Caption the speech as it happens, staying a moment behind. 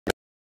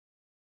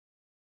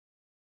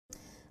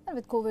And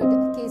with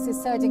COVID cases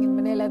surging in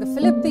Manila, the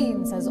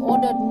Philippines has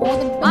ordered more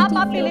than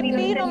 20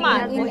 Pilipino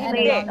man o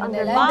hindi,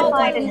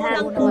 bawal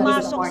munang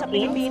pumasok sa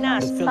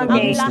Pilipinas ang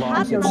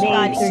lahat ng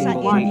galing sa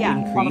India.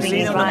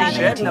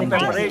 Check ng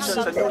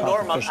preparation sa new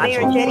normal at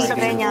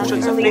substitution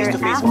sa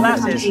face-to-face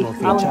classes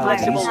at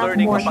flexible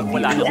learning kapag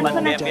wala ng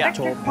pandemya.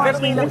 Pero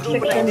may ilang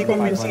grupo na hindi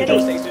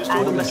kumbinsido sa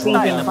isusunod na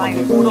style ng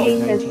pagtuturo.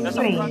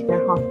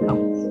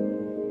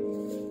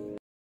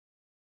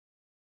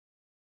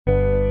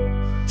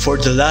 For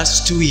the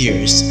last 2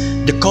 years,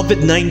 the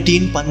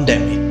COVID-19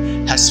 pandemic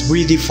has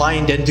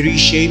redefined and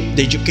reshaped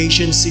the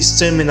education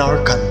system in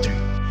our country.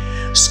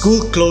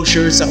 School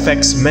closures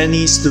affects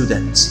many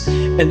students,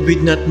 and with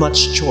not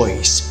much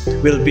choice,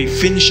 will be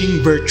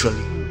finishing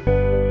virtually.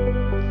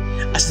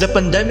 As the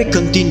pandemic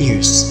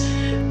continues,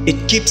 it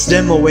keeps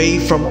them away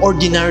from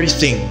ordinary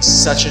things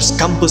such as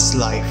campus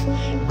life,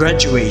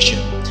 graduation,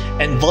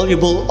 and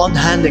valuable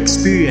on-hand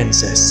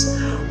experiences.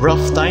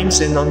 Rough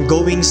times and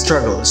ongoing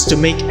struggles to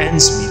make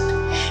ends meet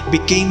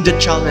became the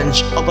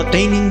challenge of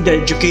attaining the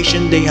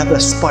education they have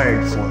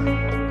aspired for.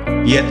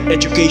 Yet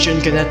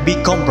education cannot be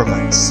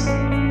compromised.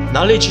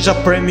 Knowledge is a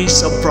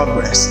premise of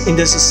progress in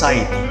the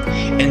society,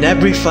 and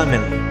every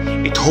family,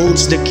 it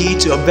holds the key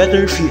to a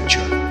better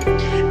future.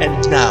 And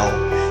now,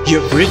 you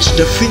have reached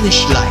the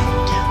finish line.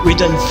 With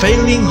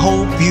unfailing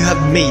hope, you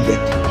have made it.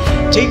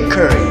 Take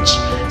courage,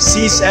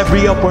 seize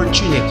every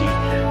opportunity,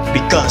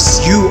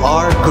 because you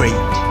are great.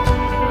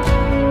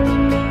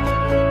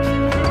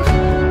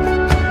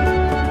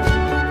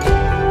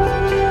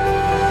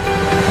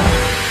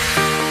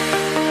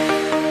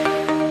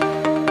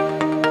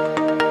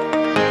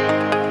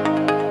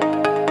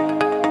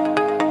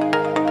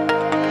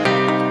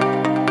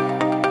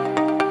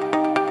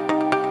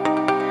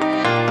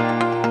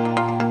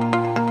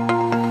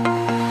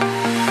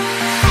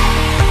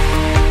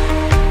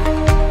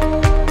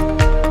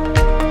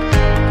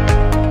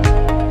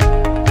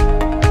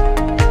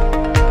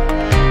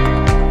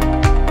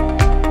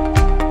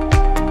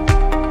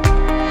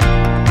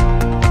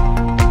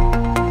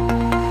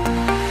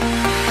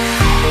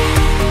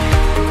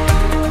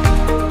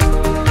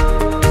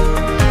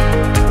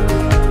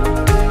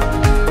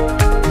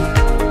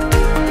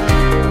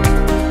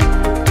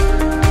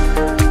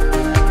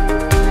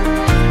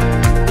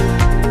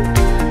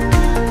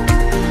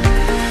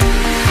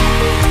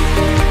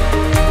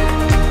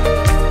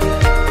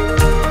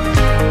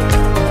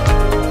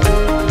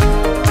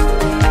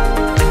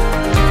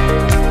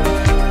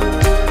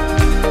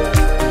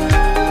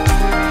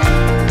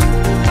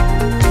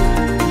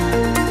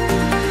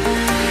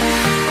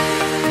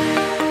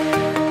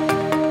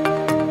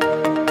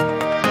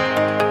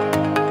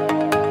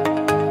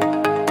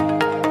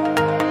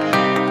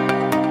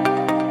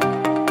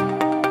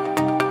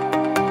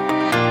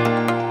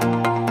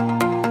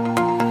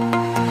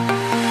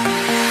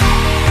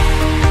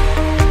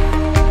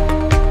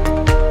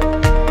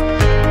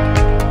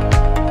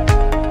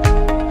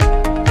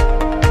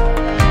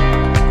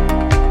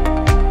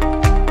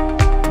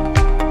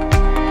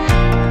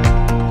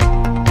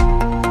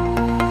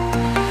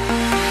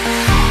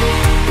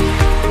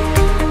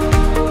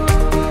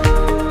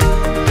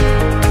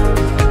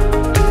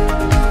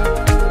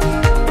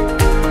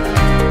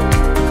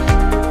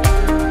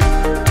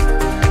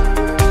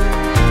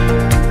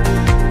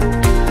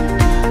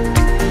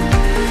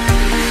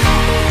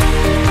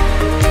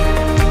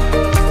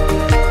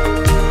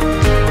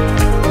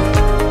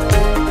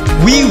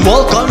 We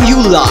welcome you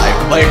live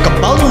by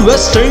Cabalum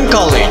Western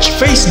College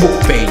Facebook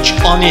page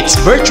on its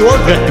virtual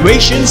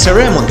graduation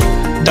ceremony.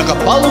 The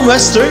Cabalum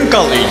Western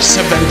College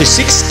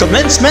 76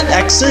 Commencement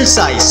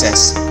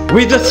Exercises,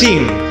 with the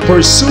theme,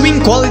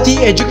 Pursuing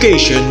Quality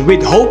Education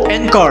with Hope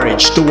and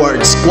Courage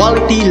Towards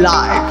Quality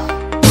Life.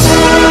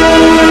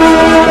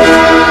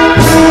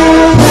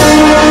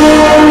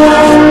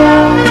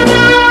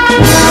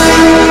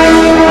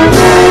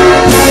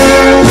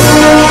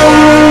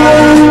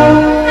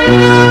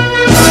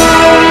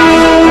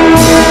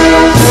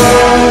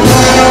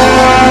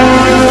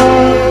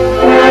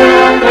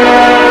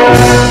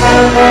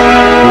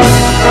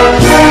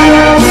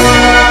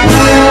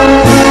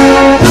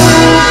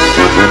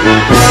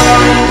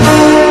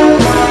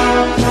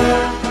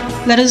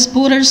 Let us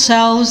put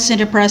ourselves in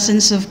the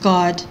presence of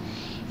God.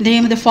 In the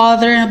name of the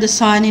Father, and of the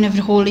Son, and of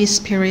the Holy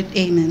Spirit.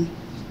 Amen.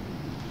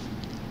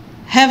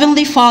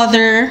 Heavenly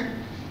Father,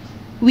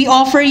 we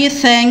offer you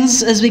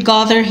thanks as we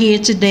gather here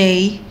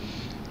today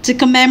to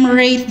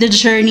commemorate the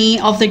journey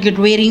of the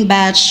graduating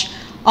batch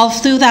of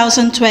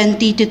 2020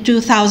 to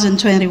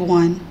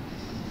 2021.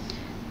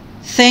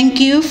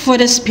 Thank you for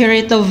the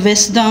spirit of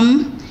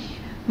wisdom,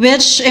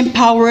 which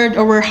empowered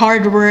our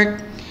hard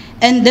work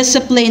and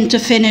discipline to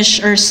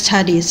finish our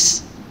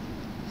studies.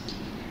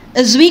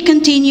 As we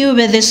continue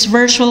with this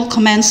virtual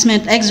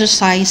commencement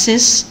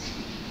exercises,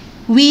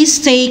 we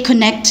stay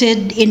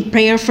connected in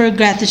prayer for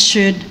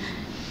gratitude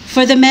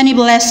for the many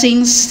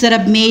blessings that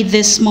have made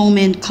this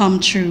moment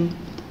come true.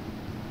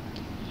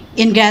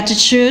 In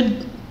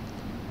gratitude,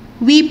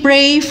 we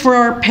pray for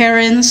our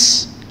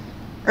parents,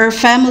 our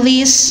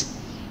families,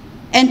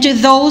 and to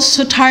those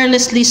who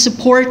tirelessly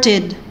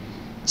supported,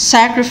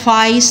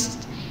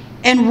 sacrificed,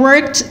 and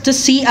worked to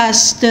see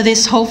us to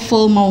this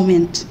hopeful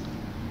moment.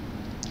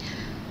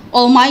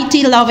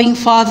 Almighty loving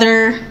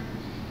Father,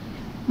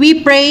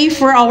 we pray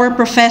for our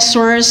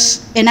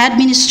professors and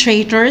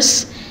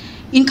administrators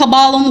in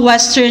Cabalum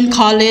Western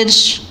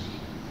College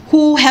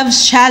who have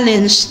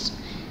challenged,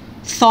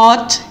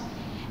 taught,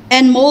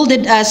 and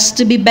molded us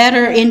to be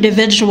better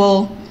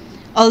individuals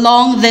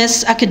along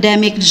this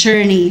academic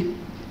journey.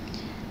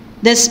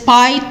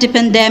 Despite the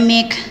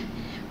pandemic,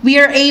 we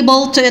are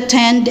able to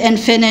attend and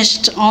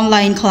finish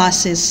online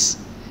classes.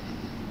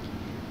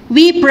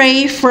 We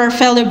pray for our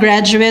fellow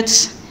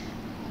graduates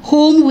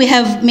whom we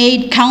have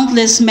made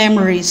countless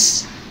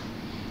memories.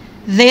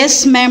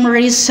 These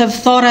memories have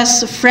taught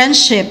us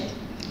friendship,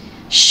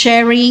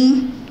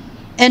 sharing,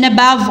 and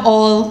above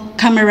all,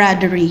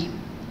 camaraderie.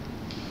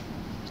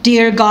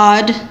 Dear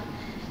God,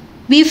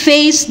 we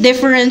face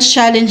different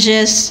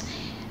challenges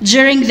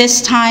during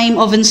this time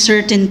of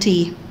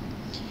uncertainty,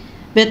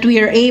 but we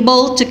are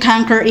able to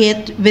conquer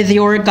it with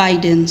your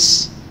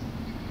guidance.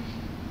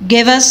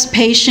 Give us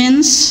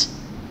patience,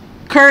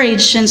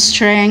 courage, and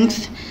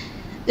strength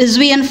as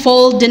we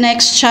unfold the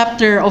next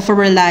chapter of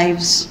our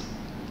lives.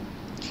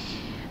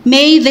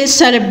 May this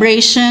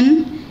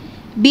celebration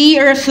be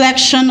a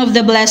reflection of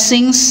the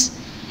blessings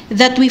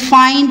that we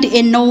find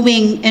in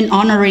knowing and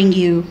honoring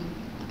you.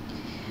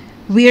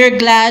 We are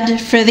glad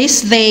for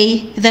this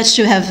day that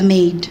you have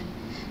made.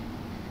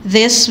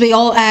 This we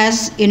all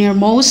ask in your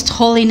most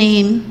holy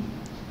name.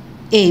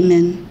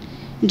 Amen.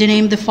 In the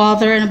name of the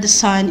Father, and of the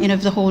Son, and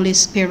of the Holy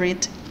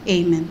Spirit.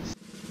 Amen.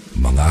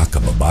 Mga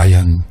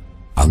kababayan,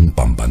 ang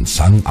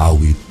pambansang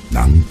awit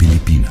ng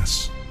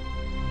Pilipinas.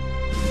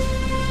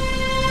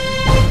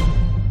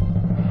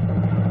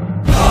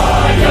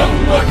 Kayang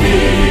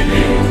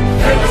magiliw,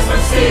 telas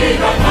ng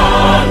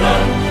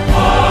sinangalan,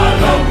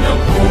 alam ng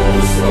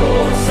puso,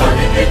 sa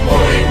dikit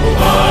mo'y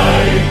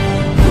buhay.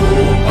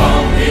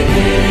 Lupang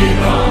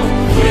hinirang,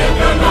 tuyag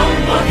ka ng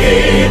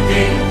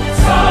magiting,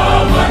 sa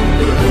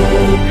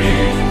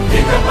mandulupin, di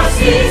ka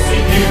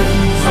pasisingil,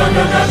 sa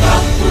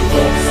nagatang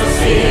tutok sa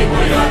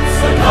simoy at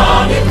sa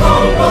langit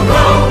mong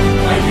bagaw,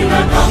 ay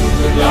hinatang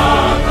tula,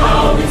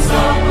 kawin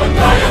sa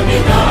pagkayang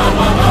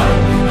minamahal,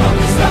 ang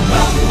isang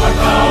ng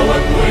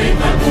matawad mo'y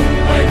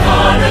tagumpay na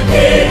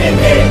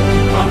nag-iindig,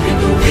 ang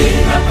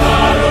bituin at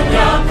araw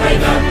niya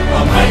kailan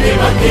pamay di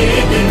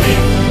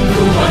magdidinig,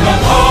 luman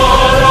ang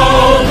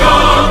araw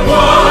ng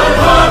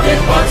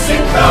walhagit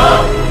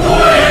pagsinta,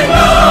 buhay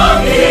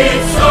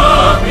langit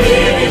sa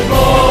piling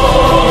mo,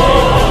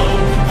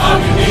 ang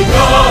hindi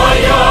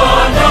kaya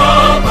na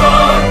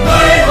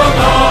pagkay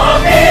mga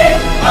api,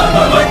 ang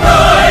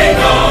mamatay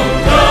ng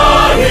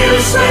dahil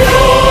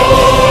sa'yo.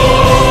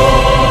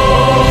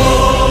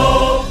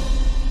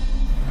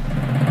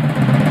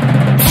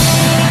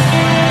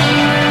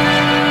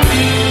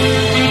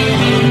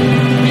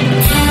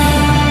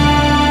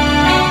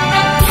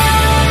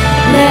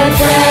 Let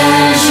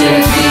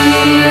friendship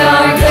be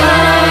our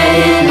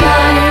guiding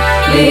light,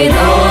 with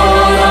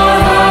all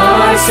our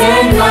hearts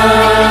and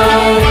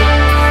mind.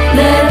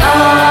 Let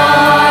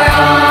our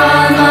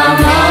alma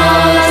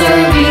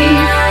mater be,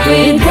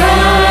 with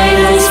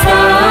guidance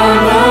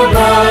from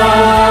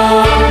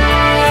above.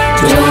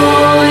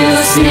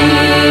 Joyously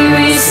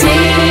we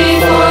sing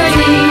for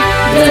thee,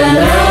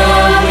 the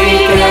love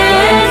we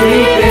can't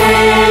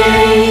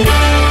repay.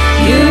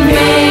 You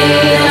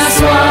made us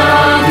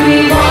what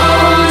we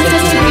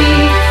wanted to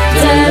be,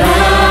 the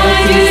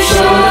light you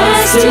show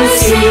us to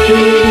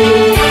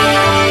see.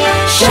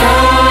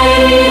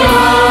 Shining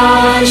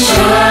on,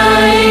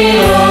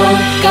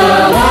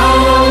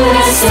 Cabalum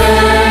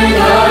Western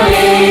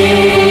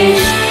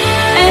College,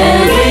 and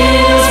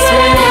we'll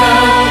spread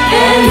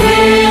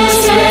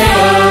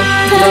out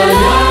the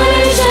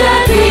knowledge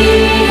that we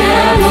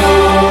have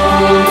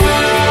known.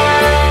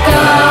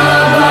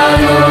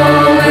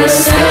 Cabalum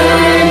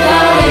Western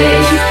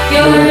College,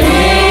 your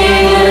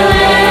name will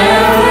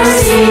never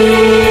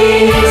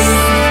cease.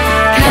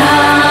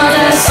 Count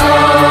us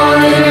all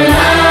in your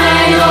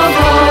light of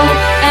hope,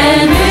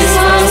 and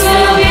response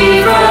will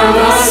be from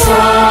us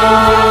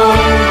all.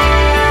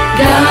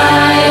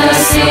 Guide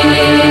us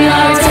in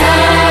our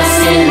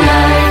tasks in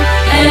life,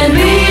 and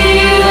we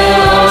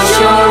will all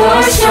show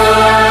our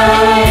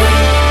strive.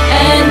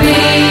 And we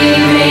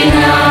may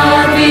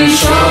not be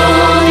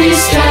shown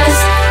distress,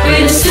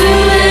 with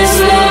students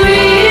will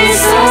reach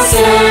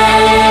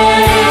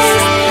success.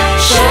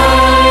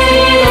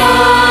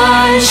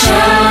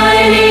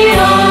 Shining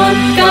on,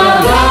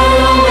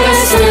 Cabalum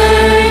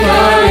Western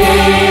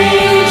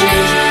College,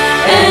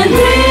 and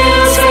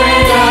we'll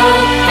spread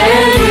out,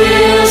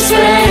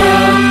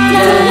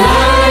 the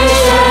light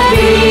that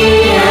we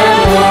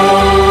have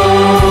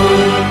known.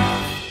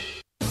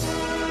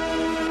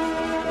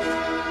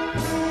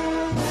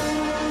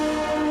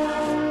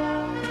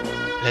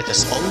 Let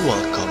us all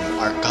welcome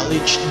our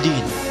College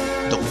Dean,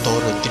 Dr.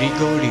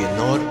 Rodrigo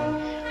Leonor,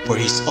 for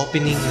his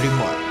opening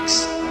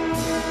remarks.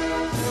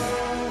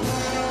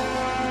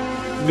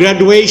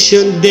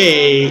 Graduation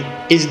Day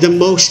is the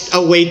most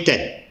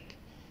awaited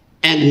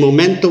and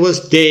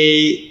momentous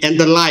day in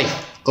the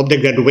life of the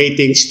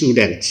graduating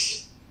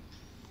students.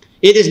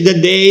 It is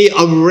the day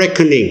of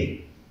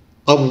reckoning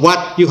of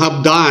what you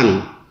have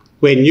done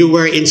when you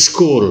were in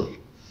school,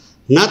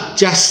 not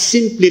just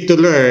simply to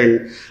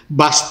learn,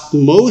 but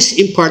most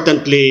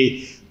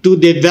importantly, to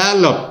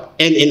develop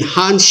and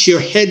enhance your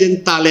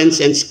hidden talents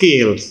and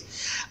skills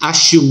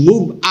as you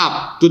move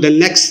up to the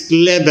next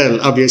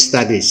level of your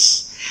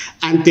studies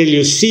until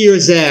you see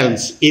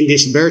yourselves in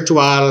this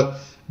virtual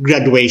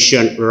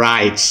graduation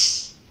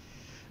rites.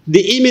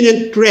 The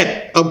imminent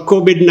threat of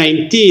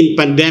COVID-19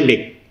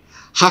 pandemic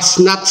has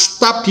not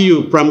stopped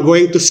you from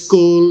going to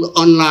school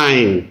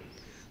online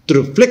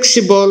through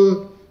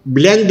flexible,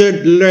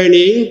 blended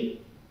learning,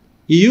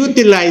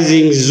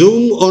 utilizing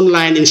Zoom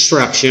online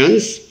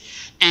instructions,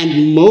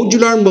 and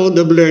modular mode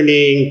of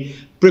learning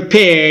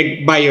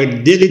prepared by your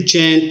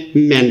diligent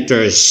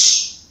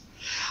mentors.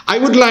 I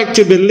would like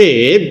to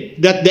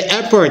believe that the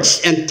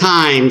efforts and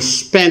time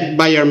spent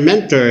by your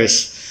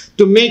mentors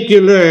to make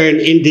you learn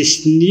in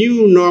this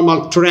new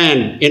normal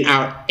trend in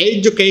our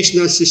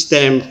educational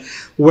system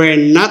were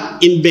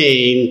not in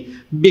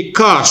vain,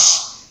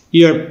 because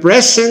your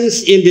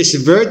presence in this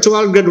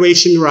virtual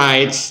graduation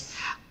rites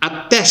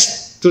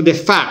attests to the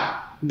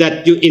fact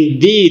that you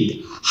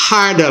indeed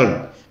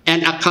hurdled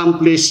and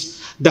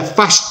accomplished the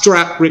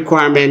fast-track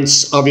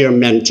requirements of your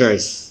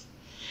mentors.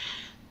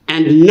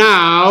 And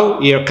now,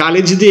 your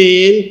college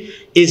dean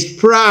is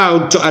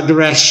proud to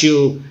address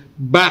you,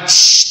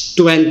 Batch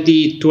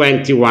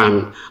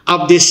 2021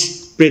 of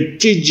this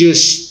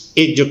prestigious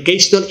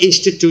educational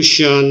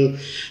institution,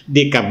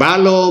 the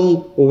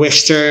Cabalum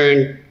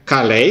Western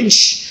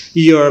College,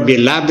 your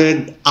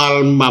beloved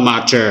alma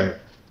mater.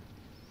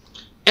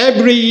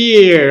 Every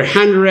year,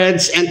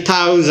 hundreds and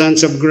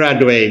thousands of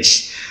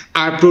graduates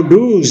are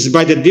produced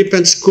by the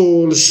different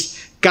schools,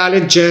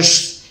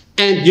 colleges,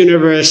 and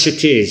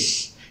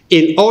universities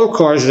in all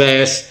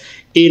courses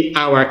in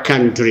our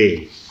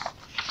country.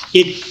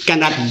 It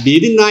cannot be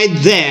denied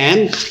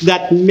then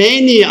that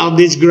many of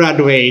these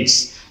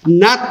graduates,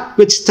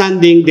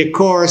 notwithstanding the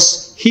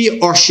course he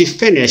or she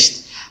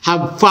finished,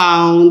 have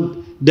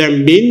found their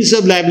means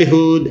of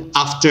livelihood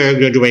after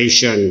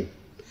graduation.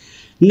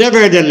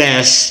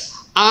 Nevertheless,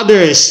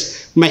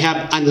 others may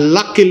have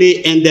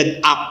unluckily ended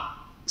up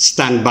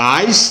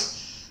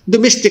standbys,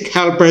 domestic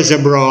helpers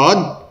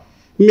abroad,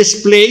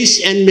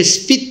 misplaced and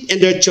misfit in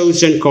their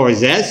chosen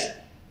courses,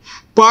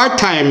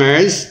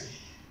 part-timers,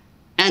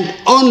 and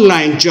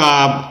online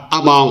job,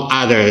 among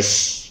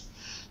others.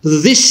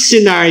 This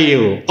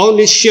scenario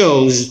only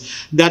shows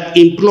that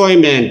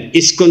employment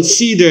is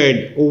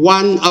considered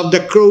one of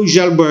the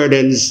crucial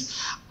burdens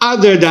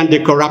other than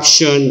the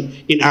corruption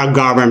in our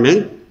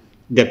government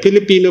the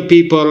Filipino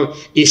people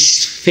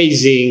is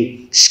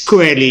facing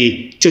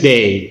squarely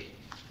today.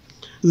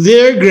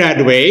 Dear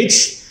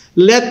graduates,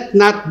 let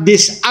not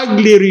this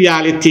ugly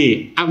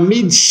reality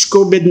amidst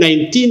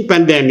COVID-19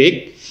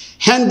 pandemic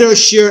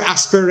hinders your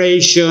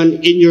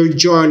aspiration in your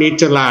journey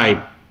to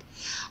life.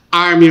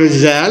 Arm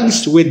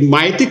yourselves with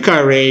mighty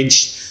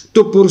courage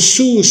to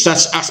pursue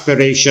such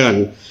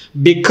aspiration,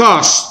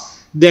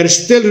 because there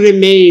still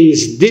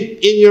remains deep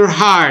in your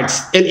hearts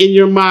and in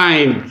your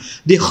mind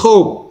the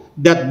hope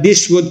that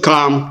this would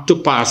come to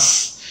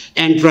pass.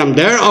 And from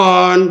there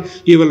on,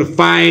 you will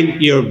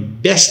find your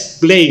best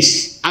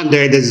place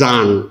under the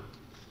sun.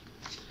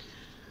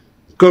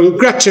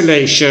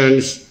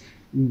 Congratulations.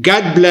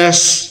 God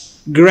bless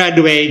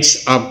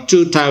graduates of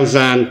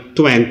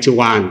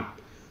 2021.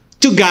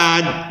 To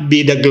God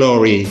be the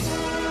glory.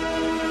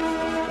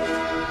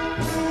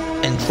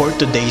 And for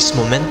today's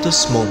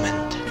momentous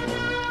moment,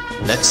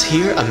 let's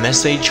hear a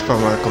message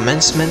from our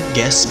commencement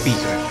guest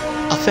speaker,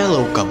 a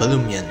fellow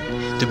Cabalumian,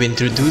 to be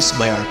introduced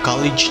by our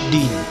college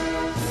dean.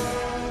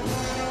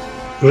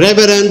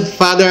 Reverend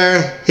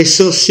Father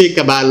Jesus C.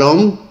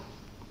 Cabalum,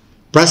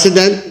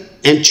 President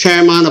and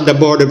Chairman of the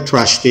Board of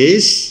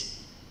Trustees,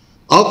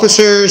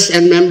 officers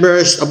and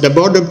members of the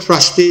Board of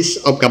Trustees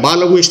of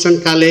Cabalum Western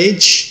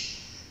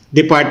College,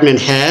 department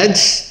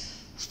heads,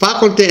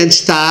 faculty and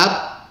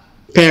staff,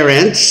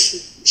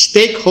 parents,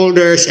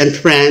 stakeholders, and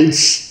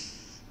friends,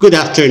 good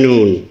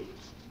afternoon.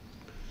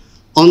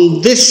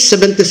 On this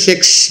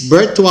 76th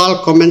virtual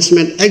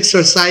commencement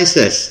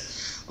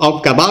exercises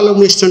of Cabalum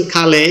Western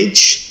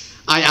College,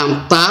 I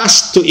am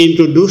tasked to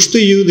introduce to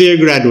you, dear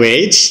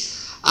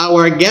graduates,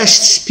 our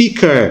guest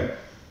speaker,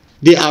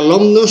 the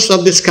alumnus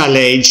of this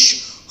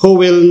college, who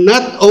will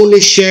not only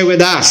share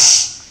with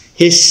us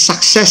his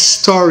success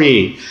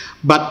story,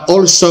 but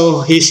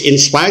also his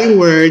inspiring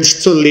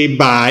words to live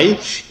by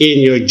in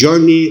your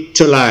journey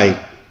to life.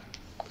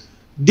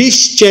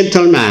 This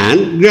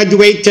gentleman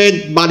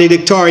graduated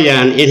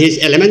valedictorian in his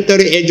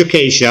elementary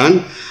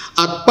education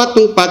at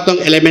Patong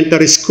Patong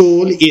Elementary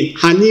School in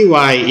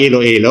Haniway,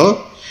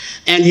 Iloilo,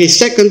 and his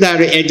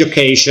secondary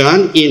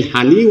education in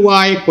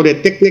Haniway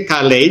Polytechnic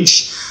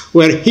College,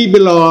 where he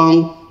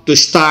belonged to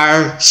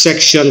Star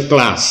Section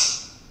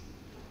class.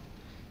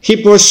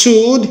 He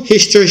pursued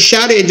his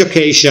tertiary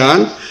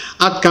education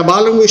at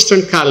Cabalum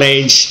Western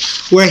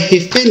College, where he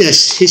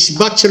finished his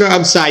Bachelor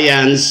of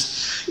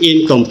Science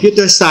in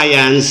Computer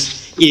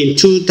Science in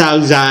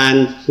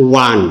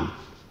 2001.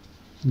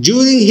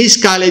 During his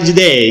college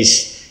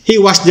days, he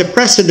was the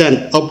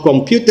president of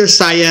Computer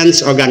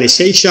Science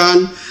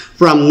Organization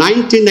from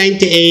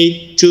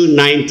 1998 to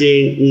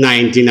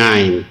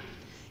 1999.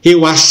 He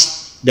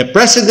was the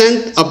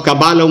president of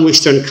Cabalum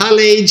Western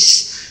College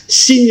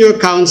Senior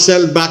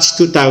Council Batch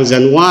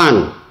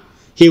 2001.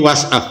 He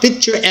was a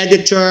feature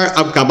editor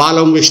of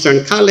Cabalum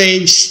Western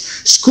College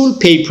school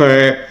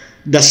paper,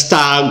 The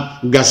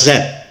Stag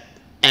Gazette,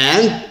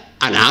 and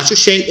an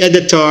associate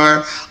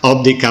editor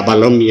of the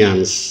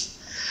Cabalumians.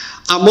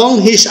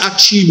 Among his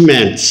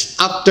achievements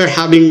after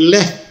having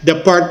left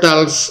the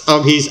portals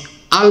of his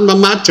alma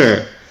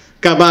mater,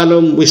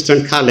 Cabalum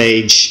Western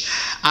College,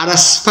 are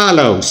as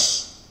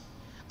follows: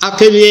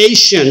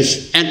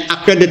 affiliations and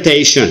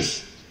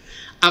accreditations,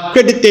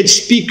 accredited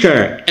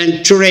speaker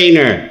and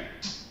trainer,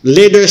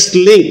 Leaders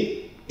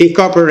Link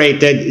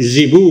Incorporated,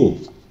 Cebu,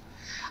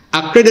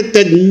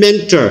 accredited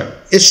mentor,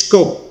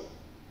 Scope,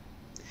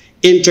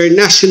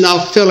 International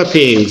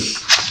Philippines,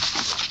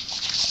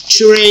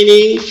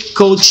 training,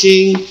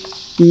 coaching,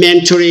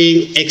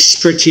 mentoring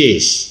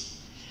expertise,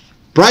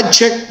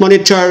 project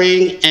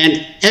monitoring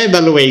and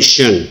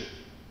evaluation,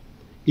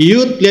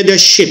 youth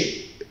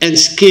leadership and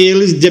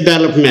skills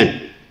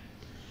development,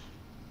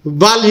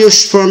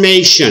 values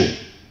formation,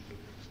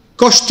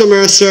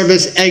 customer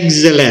service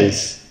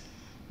excellence,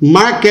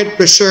 market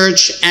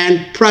research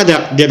and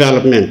product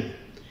development,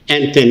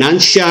 and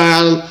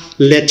financial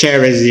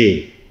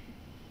literacy.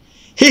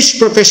 His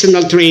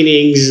professional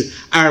trainings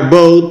are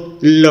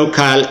both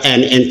local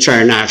and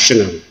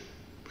international.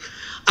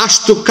 As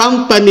to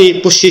company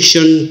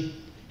position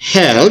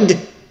held,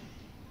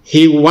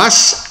 he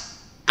was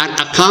an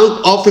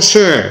account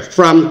officer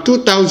from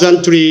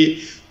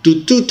 2003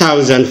 to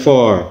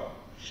 2004,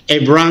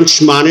 a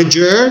branch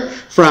manager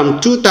from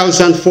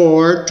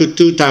 2004 to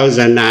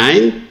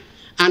 2009,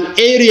 an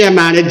area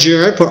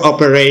manager for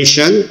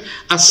operation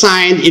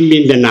assigned in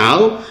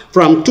Mindanao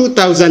from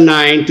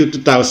 2009 to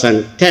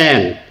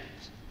 2010.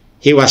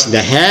 He was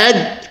the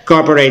head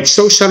corporate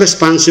social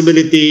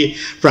responsibility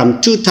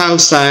from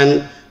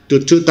 2000 to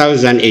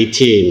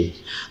 2018.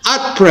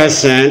 At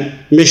present,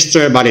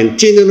 Mr.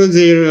 Valentino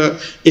Lucero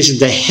is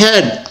the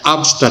head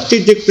of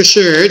strategic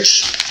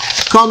research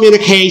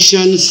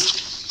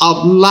communications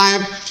of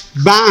Life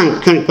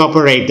Bank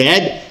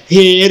Incorporated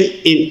here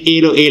in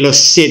Iloilo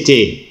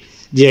City.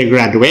 Dear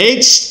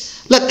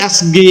graduates, let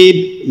us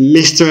give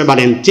Mr.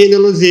 Valentino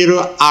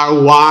Lucero our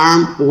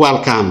warm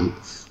welcome.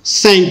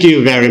 Thank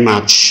you very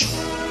much.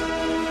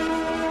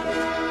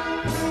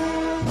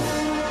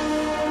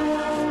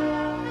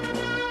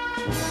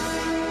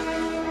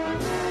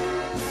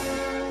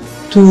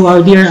 To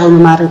our dear alma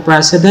mater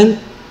president,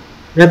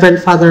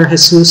 Reverend Father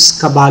Jesus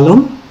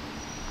Cabalum,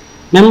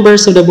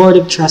 members of the Board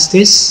of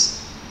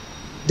Trustees,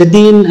 the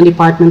Dean and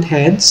Department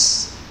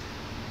Heads,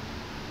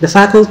 the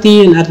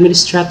faculty and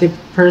administrative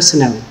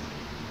personnel,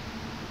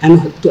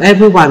 and to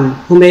everyone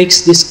who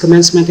makes these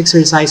commencement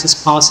exercises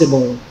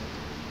possible,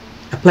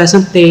 a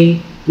pleasant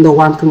day and a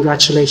warm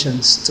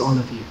congratulations to all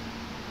of you.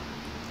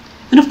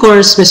 And of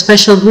course, my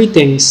special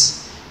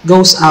greetings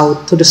goes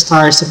out to the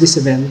stars of this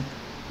event,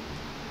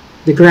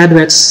 the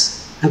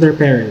graduates and their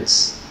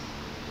parents.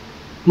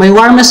 My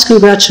warmest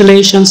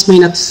congratulations may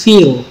not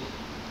feel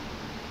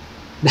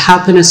the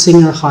happiness in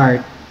your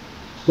heart,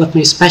 but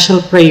my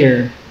special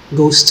prayer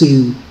goes to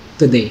you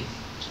today.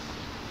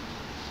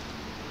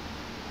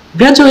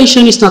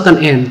 Graduation is not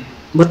an end,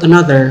 but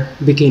another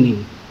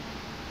beginning.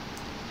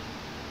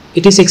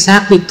 It is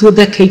exactly 2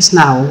 decades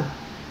now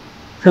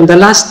from the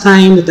last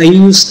time that I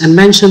used and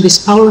mentioned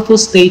this powerful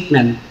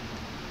statement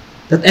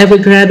that every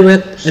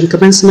graduate and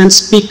commencement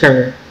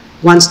speaker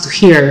wants to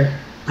hear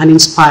and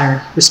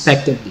inspire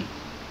respectively.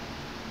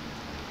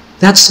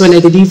 That's when I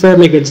delivered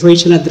my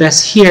graduation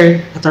address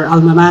here at our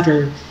alma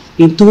mater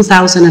in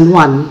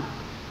 2001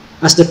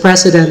 as the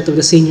president of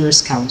the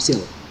Seniors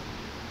Council.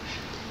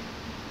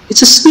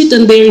 It's a sweet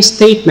and daring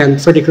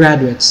statement for the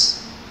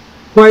graduates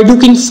who are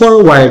looking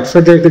forward for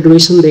their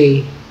graduation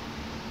day,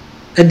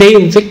 a day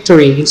of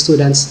victory in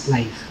students'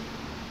 life.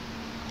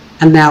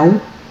 And now,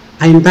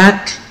 I am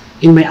back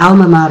in my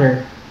alma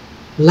mater,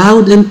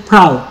 loud and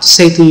proud to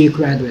say to you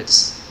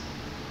graduates,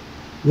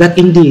 that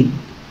indeed,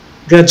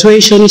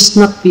 graduation is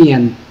not the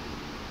end,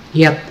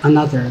 yet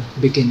another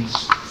beginning.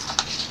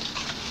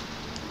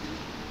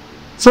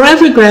 For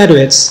every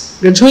graduates,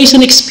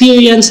 graduation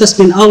experience has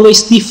been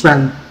always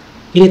different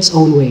in its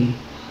own way.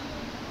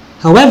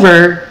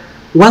 However,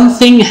 one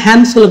thing a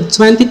handful of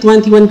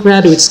 2021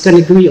 graduates can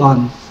agree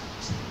on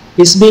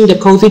is being the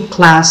COVID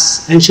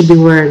class and should be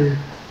worn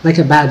like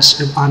a badge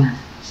of honor.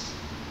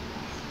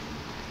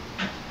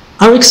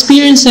 Our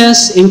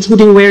experiences,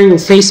 including wearing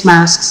of face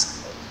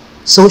masks,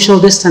 social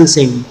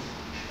distancing,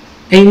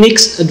 a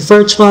mix of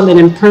virtual and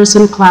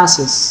in-person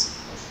classes,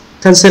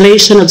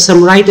 cancellation of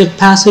some rite of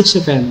passage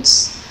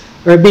events,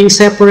 or being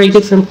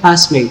separated from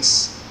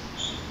classmates,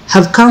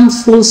 have come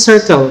full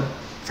circle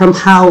from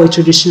how a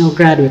traditional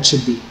graduate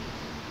should be.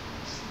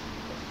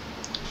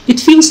 It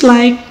feels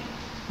like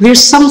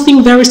there's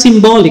something very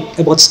symbolic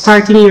about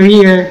starting your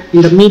year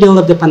in the middle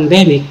of the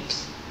pandemic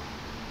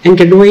and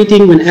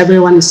graduating when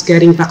everyone is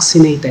getting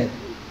vaccinated,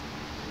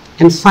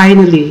 and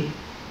finally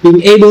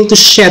being able to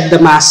shed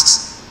the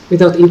masks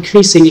without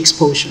increasing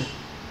exposure.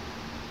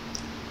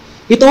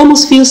 It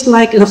almost feels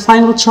like a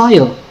final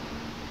trial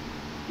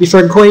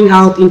before going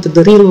out into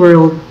the real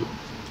world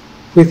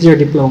with your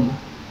diploma.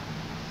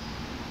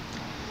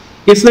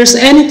 If there's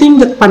anything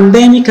that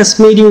pandemic has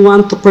made you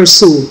want to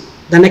pursue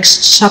the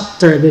next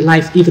chapter of your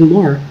life even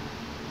more,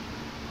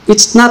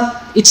 it's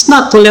not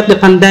to let the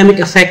pandemic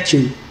affect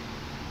you,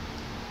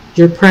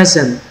 your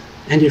present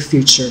and your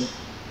future.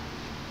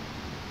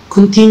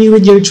 Continue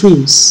with your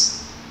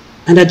dreams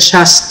and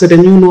adjust to the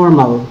new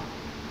normal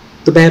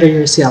to better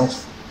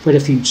yourself for the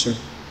future.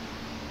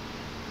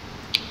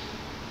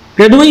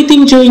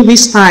 Graduating during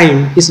this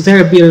time is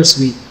very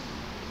bittersweet.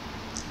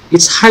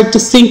 It's hard to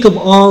think of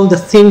all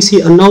the things you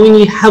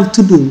unknowingly have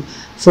to do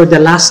for the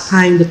last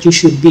time that you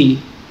should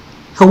be.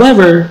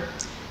 However,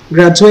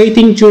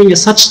 graduating during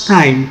such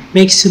time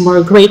makes you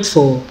more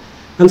grateful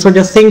and for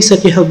the things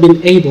that you have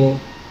been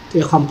able to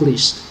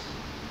accomplish.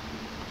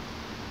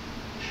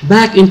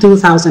 Back in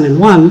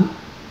 2001,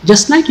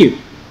 just like you,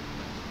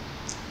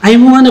 I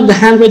am one of the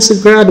hundreds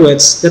of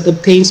graduates that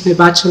obtains my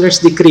bachelor's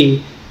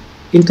degree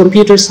in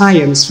computer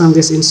science from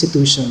this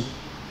institution.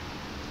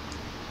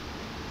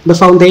 The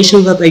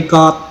foundation that I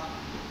got,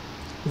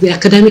 the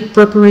academic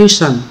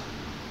preparation,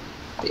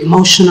 the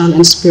emotional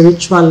and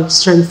spiritual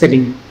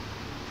strengthening,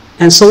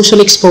 and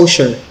social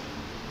exposure,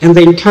 and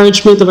the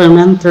encouragement of our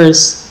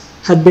mentors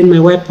had been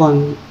my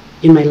weapon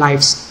in my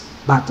life's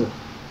battle.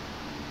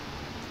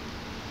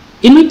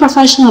 In my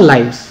professional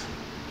life,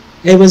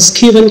 I was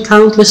given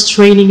countless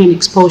training and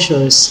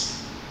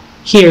exposures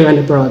here and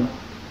abroad,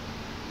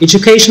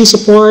 education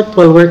support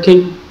while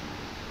working,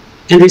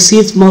 and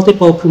received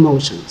multiple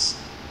promotions.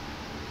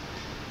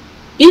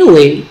 In a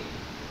way,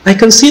 I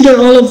consider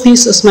all of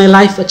these as my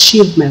life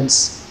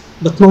achievements,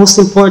 but most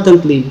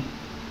importantly,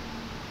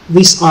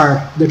 these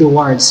are the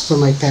rewards for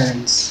my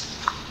parents.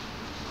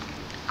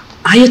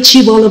 I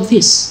achieved all of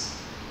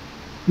this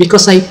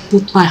because I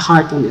put my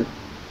heart on it.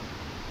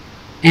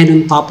 And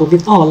on top of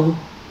it all,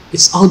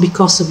 it's all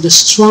because of the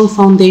strong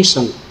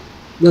foundation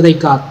that I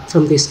got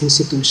from this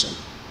institution.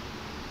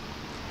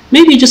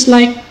 Maybe just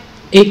like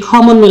a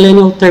common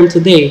millennial term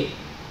today,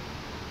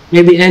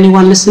 maybe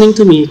anyone listening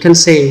to me can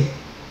say,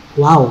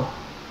 wow,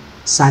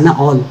 sana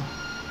all.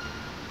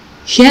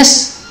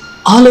 Yes,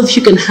 all of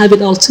you can have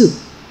it all too.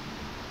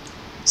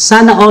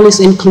 Sana all is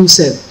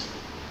inclusive,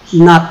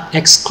 not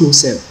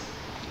exclusive.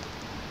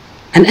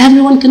 And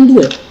everyone can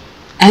do it.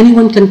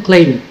 Anyone can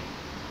claim it.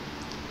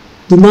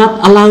 Do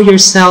not allow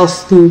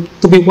yourself to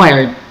be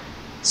wired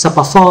sa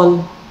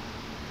pa-fall,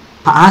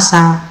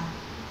 paasa,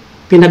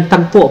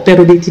 pinagtagpo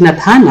pero di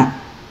tinadhana,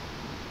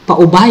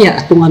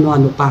 paubaya at kung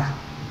ano-ano pa.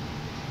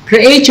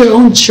 Create your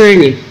own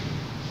journey,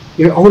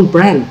 your own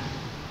brand,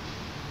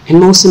 and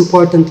most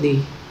importantly,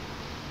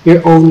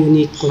 your own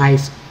unique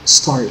life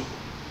story.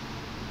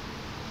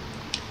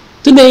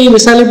 Today, we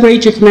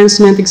celebrate your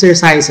commencement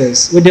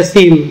exercises with the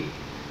theme,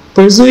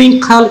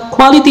 Pursuing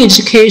Quality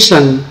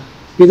Education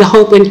with the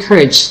Hope and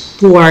Courage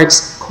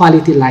Towards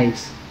Quality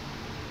Life.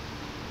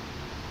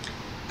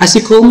 As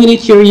you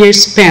culminate your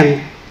years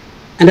spent,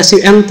 and as you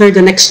enter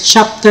the next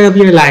chapter of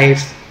your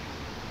life,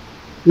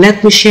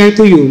 let me share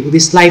to you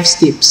these life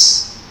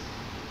tips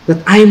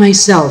that I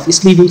myself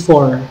is living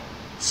for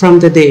from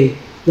the day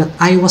that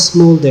I was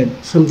molded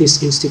from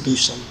this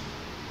institution.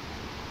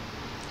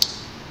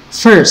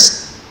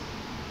 First,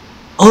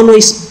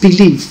 always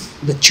believe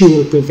that you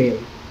will prevail.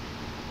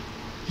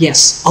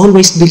 Yes,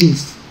 always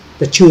believe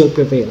that you will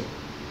prevail.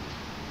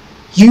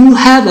 You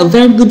have a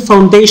very good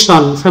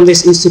foundation from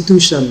this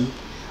institution,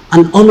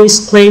 and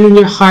always claim in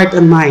your heart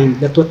and mind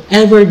that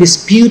whatever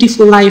this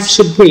beautiful life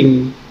should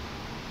bring,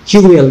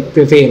 you will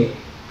prevail,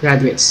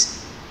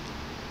 graduates.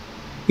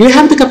 You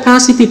have the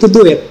capacity to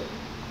do it,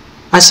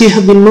 as you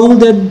have been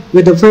molded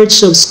with the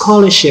virtue of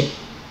scholarship,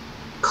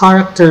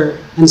 character,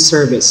 and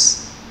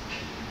service.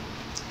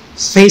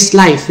 Face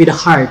life with the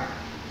heart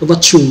of a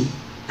true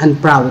and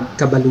proud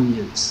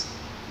Cabalumians.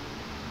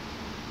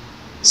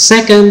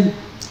 Second,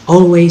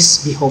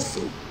 always be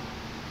hopeful.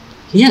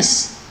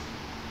 Yes,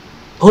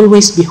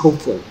 always be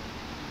hopeful.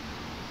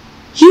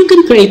 You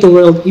can create a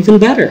world even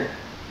better,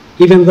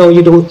 even though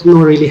you don't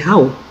know really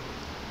how.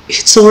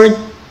 It's a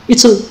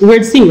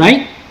weird thing,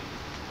 right?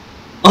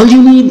 All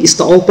you need is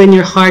to open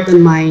your heart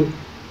and mind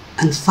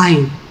and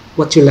find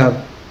what you love.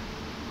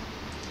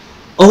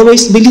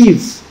 Always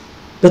believe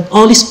that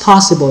all is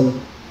possible.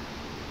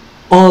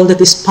 All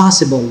that is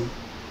possible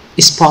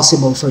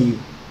for you.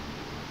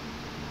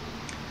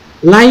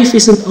 Life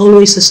isn't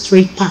always a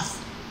straight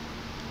path.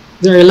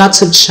 There are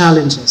lots of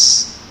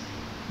challenges,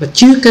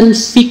 but you can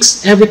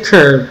fix every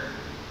curve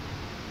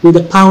with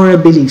the power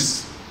of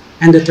belief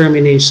and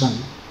determination.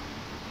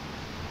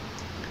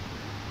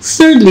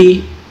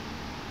 Thirdly,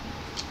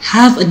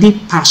 have a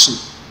deep passion.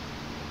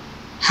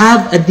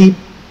 Have a deep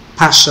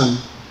passion.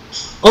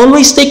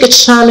 Always take a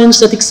challenge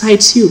that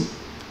excites you,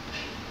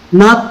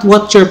 not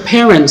what your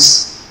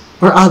parents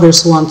or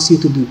others want you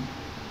to do.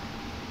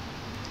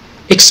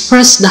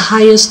 Express the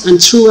highest and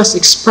truest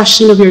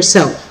expression of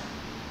yourself,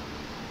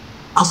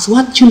 of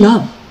what you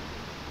love,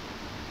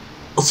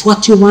 of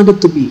what you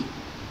wanted to be,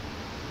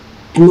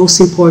 and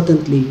most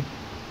importantly,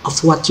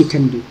 of what you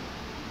can do.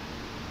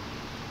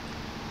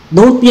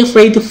 Don't be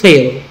afraid to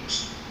fail.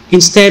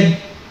 Instead,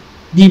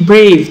 be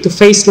brave to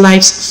face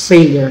life's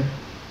failure.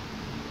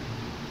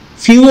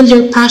 Fuel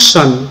your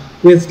passion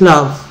with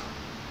love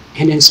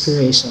and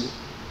inspiration.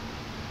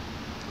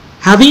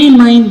 Having in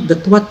mind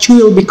that what you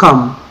will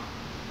become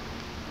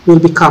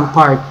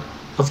part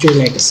of your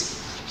legacy.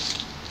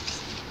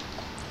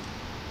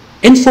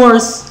 And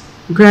fourth,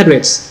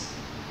 graduates,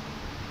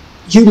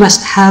 you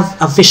must have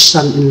a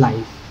vision in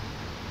life.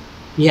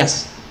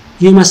 Yes,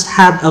 you must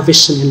have a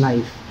vision in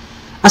life.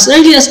 As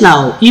early as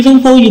now,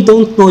 even though you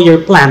don't know your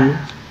plan,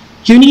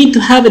 you need to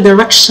have a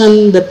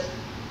direction that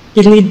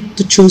you need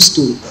to choose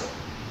to.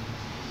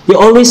 You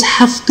always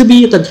have to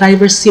be at the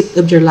driver's seat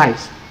of your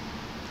life,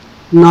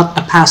 not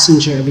a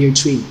passenger of your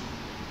dream.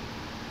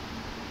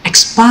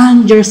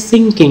 Expand your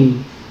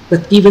thinking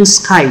that even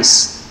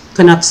skies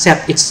cannot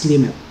set its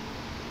limit.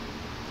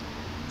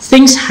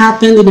 Things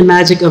happen in the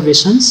magic of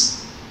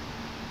visions,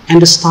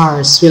 and the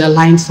stars will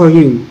align for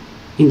you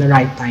in the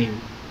right time.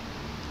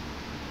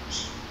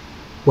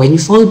 When you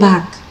fall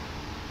back,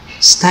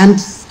 stand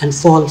and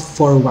fall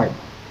forward.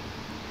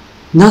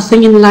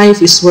 Nothing in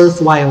life is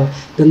worthwhile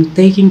than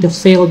taking the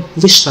failed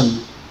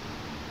vision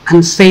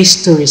and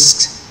face the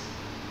risks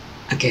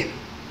again.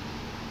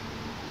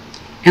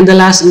 And the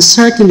last, and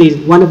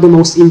certainly one of the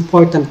most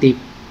important tips,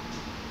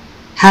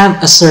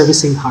 have a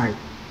servicing heart.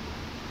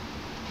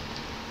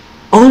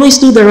 Always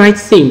do the right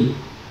thing.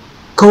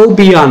 Go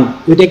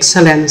beyond with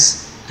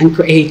excellence and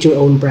create your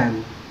own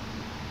brand.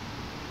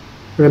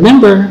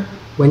 Remember,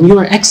 when you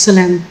are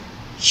excellent,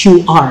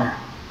 you are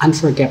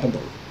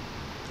unforgettable.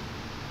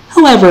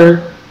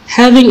 However,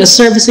 having a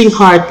servicing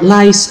heart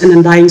lies in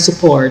undying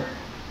support.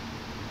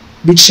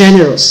 Be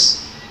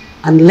generous,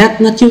 and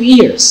let not your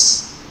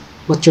ears,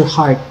 but your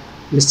heart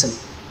listen.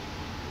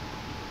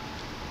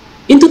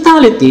 In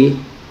totality,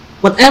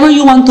 whatever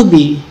you want to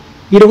be,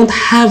 you don't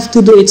have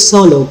to do it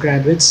solo,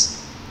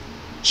 graduates.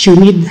 You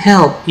need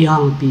help,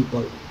 young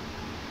people.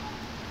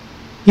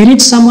 You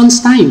need someone's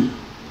time,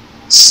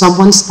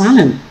 someone's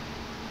talent,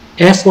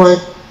 effort,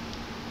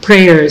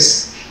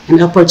 prayers,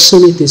 and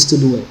opportunities to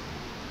do it.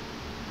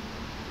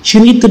 You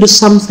need to do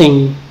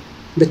something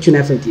that you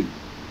never did.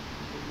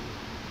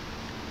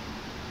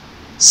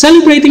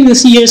 Celebrating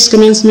this year's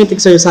commencement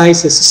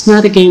exercises is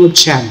not a game of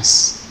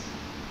chance.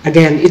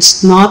 Again,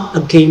 it's not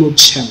a game of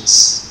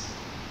chance.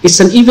 It's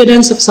an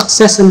evidence of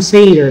success and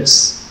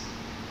failures,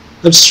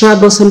 of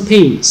struggles and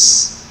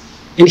pains.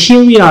 And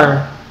here we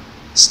are,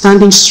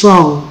 standing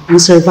strong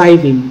and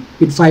surviving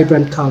with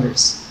vibrant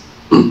colors.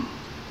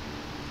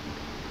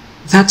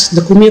 That's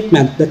the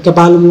commitment that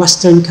Cabalum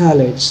Western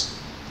College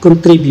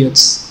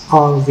contributes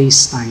all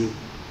this time.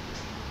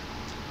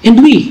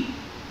 And we,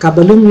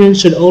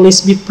 Cabalumians, should always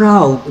be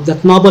proud of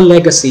that noble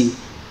legacy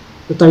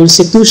that our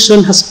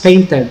institution has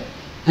painted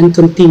and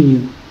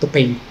continue to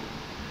paint.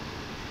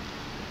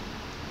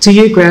 To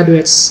you,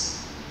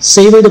 graduates,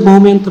 savor the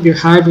moment of your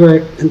hard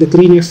work and the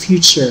greener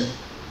future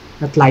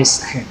that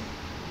lies ahead.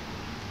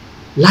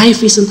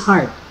 Life isn't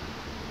hard.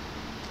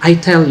 I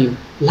tell you,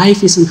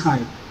 life isn't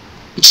hard.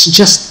 It's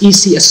just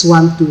easy as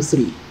 1, 2,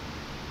 3.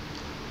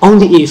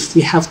 Only if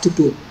we have to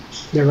put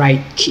the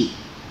right key.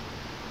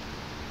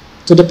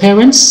 To the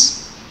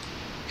parents,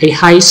 a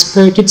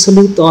high-spirited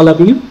salute to all of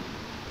you,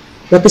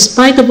 that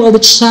despite of all the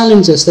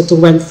challenges that you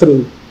went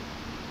through,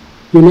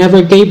 you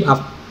never gave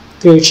up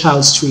to your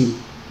child's dream.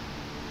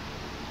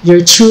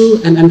 Your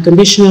true and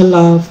unconditional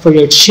love for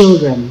your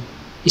children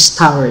is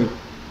towering,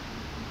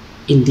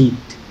 indeed.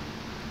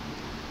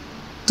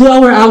 To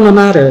our alma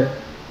mater,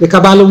 the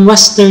Cabalum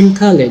Western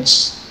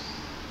College,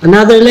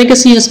 another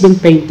legacy has been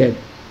painted.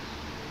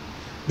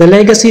 The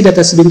legacy that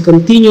has been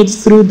continued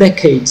through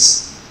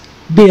decades,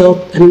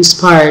 built and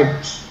inspired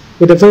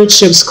with the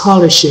virtue of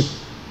scholarship,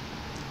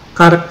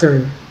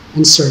 character,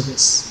 and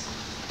service.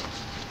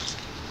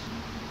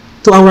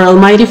 To our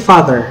Almighty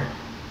Father,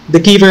 the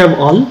giver of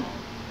all,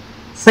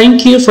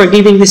 thank you for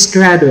giving these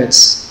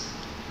graduates,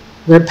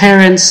 their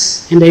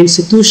parents, and the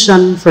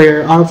institution for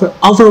your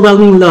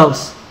overwhelming love,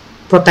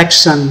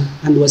 protection,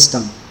 and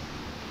wisdom.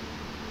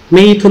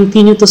 May you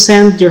continue to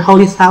send your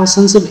holy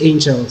thousands of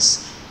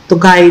angels to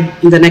guide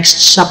in the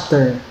next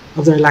chapter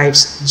of their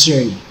life's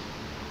journey.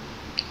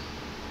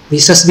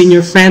 This has been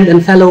your friend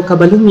and fellow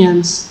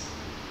Cabalumians,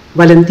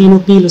 Valentino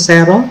P.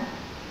 Lucero,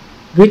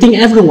 greeting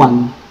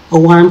everyone a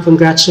warm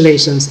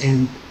congratulations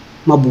and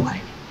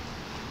mabuhay.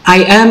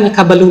 I am a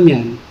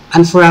Cabalumian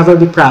and forever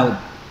be proud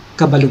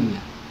Cabalumian.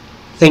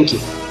 Thank you.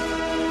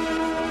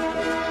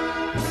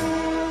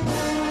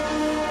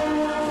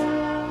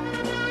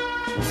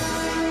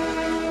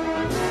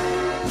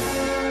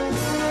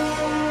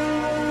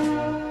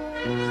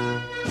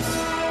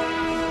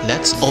 Let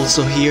Let's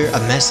also hear a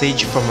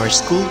message from our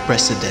school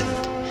president,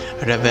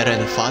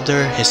 Reverend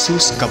Father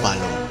Jesus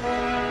Cabalum.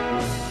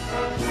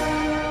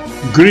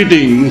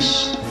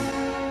 Greetings.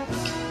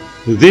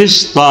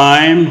 This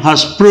time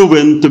has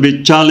proven to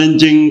be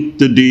challenging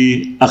to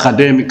the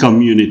academic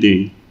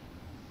community.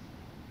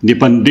 The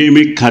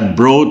pandemic had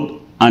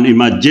brought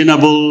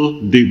unimaginable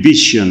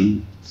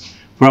division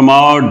from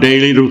our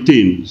daily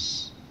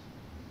routines.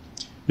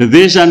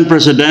 These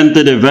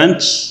unprecedented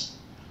events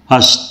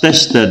has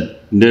tested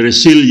the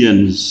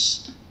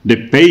resilience,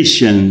 the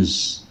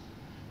patience,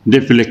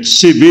 the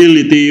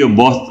flexibility of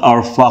both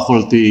our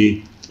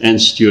faculty and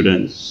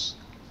students.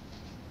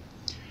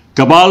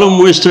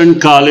 Cabalum Western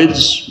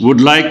College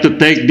would like to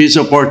take this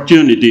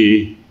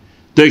opportunity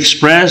to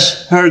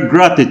express her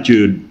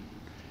gratitude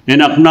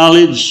and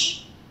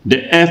acknowledge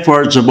the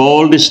efforts of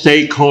all the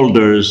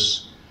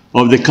stakeholders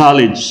of the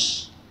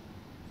college.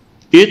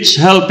 Each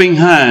helping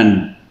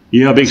hand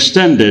you have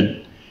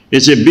extended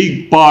is a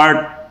big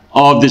part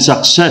of the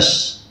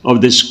success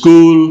of the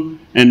school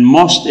and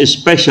most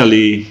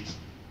especially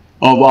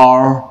of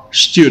our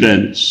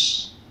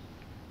students.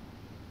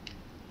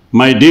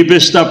 My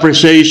deepest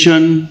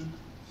appreciation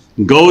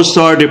goes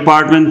to our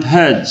department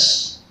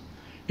heads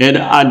and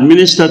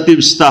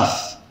administrative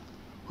staff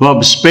who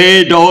have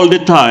spared all the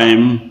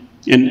time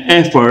and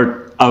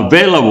effort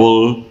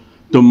available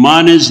to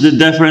manage the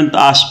different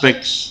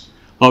aspects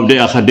of the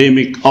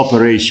academic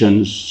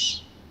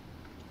operations.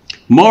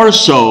 More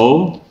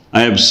so,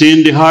 I have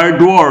seen the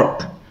hard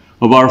work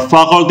of our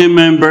faculty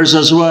members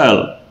as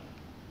well.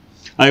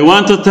 I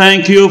want to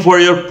thank you for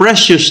your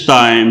precious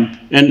time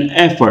and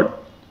effort,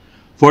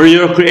 for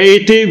your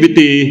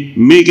creativity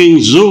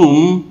making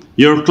Zoom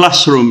your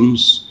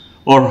classrooms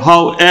or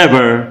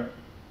however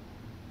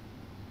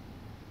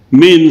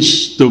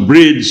means to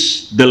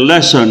bridge the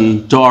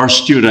lesson to our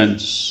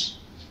students.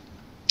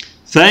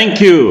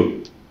 Thank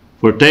you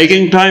for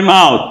taking time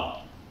out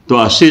to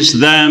assist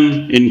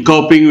them in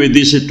coping with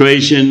this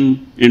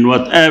situation in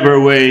whatever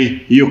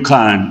way you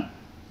can.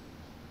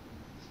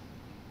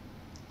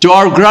 To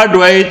our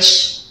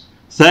graduates,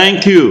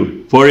 thank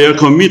you for your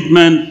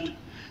commitment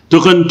to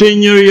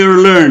continue your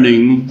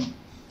learning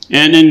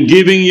and in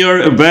giving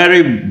your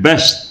very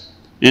best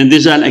in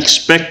this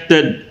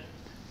unexpected,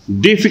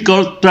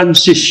 difficult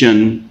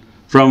transition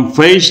from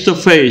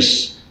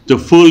face-to-face to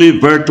fully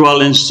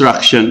virtual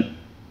instruction.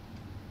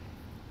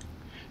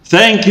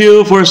 Thank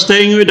you for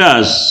staying with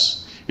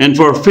us and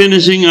for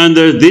finishing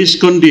under these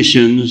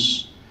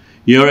conditions.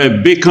 You're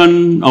a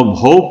beacon of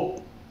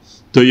hope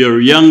to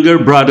your younger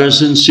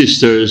brothers and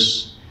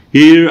sisters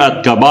here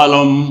at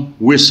Cabalum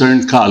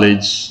Western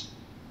College.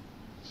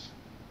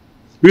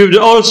 We would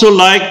also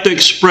like to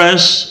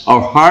express our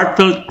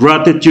heartfelt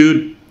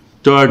gratitude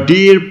to our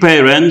dear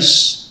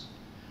parents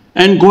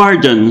and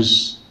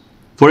guardians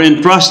for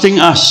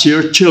entrusting us,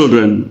 your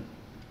children.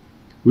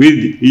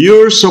 With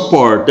your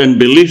support and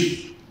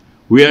belief,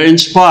 we are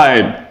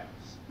inspired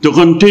to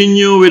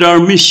continue with our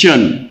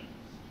mission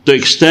to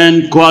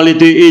extend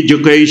quality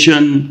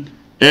education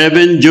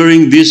even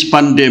during this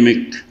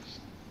pandemic.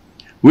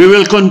 We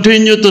will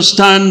continue to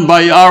stand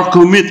by our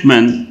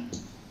commitment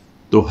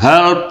to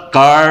help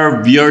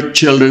carve your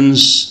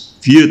children's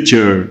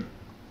future.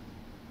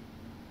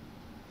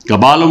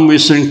 Cabalum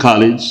Western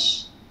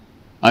College,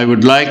 I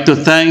would like to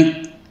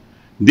thank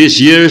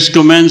this year's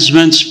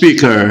commencement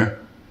speaker,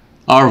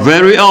 our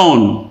very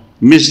own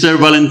Mr.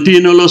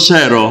 Valentino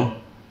Lucero.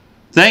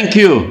 Thank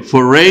you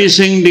for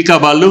raising the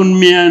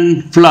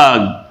Cabalumian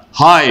flag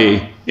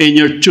high in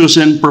your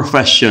chosen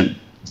profession.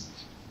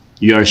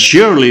 You are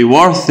surely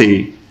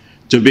worthy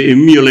to be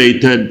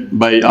emulated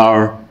by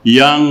our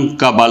young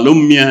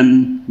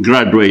Cabalumian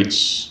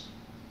graduates.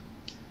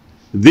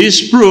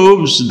 This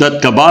proves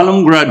that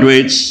Cabalum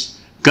graduates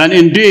can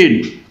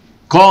indeed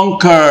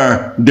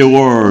conquer the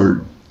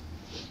world.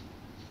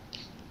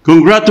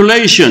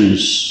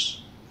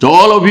 Congratulations to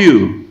all of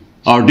you,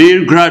 our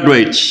dear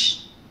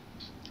graduates.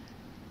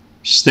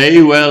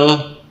 Stay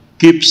well,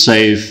 keep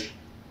safe.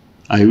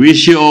 I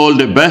wish you all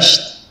the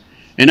best,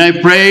 and I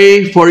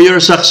pray for your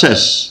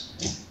success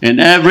in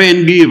every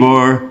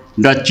endeavor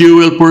that you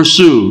will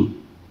pursue.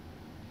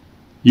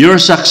 Your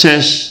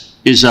success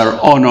is our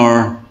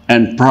honor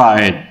and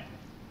pride.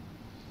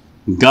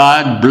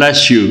 God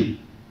bless you.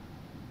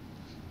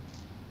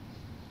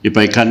 If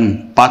I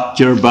can pat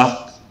your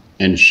back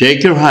and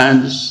shake your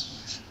hands,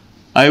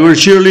 I will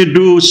surely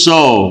do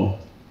so.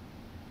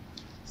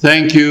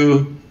 Thank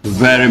you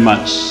very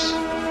much.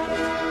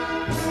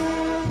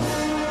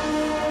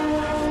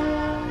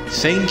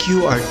 Thank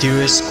you, our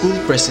dearest school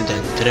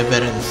president,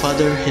 Reverend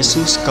Father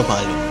Jesus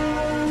Cabalum.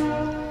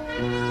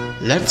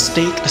 Let's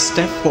take a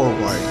step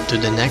forward to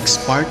the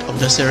next part of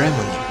the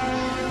ceremony,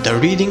 the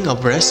reading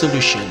of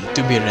resolution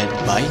to be read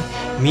by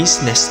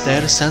Ms.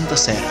 Nester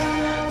Santasera,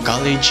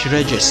 College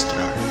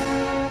Registrar.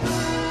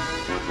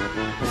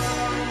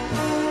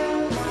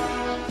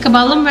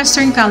 Cabalum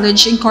Western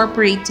College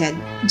Incorporated,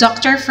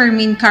 Dr.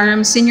 Fermin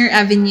Karam Senior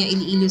Avenue,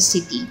 Iloilo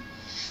City.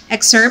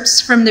 Excerpts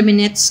from the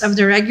minutes of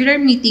the regular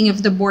meeting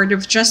of the Board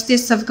of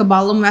Trustees of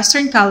Cabalum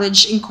Western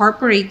College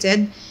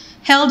Incorporated,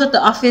 held at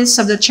the office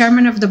of the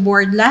Chairman of the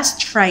Board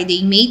last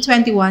Friday, May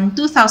 21,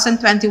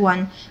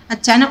 2021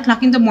 at 10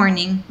 o'clock in the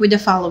morning with the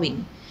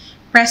following.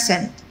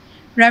 Present: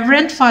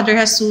 Reverend Father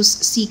Jesus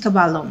C.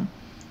 Cabalum,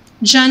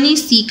 Johnny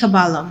C.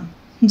 Cabalum,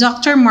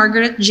 Dr.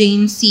 Margaret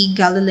Jane C.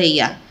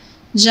 Galilea,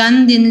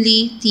 John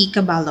Dinley T.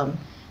 Cabalum.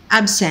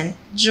 Absent: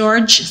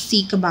 George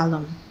C.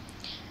 Cabalum.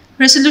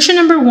 Resolution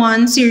number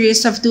 1,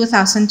 Series of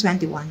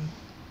 2021.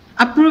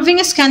 Approving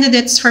as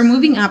candidates for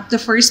moving up to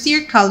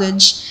first-year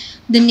college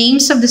the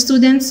names of the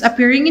students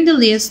appearing in the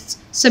list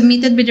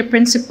submitted by the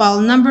principal,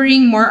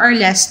 numbering more or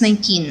less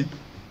 19.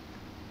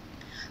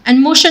 And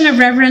motion of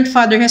Reverend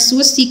Father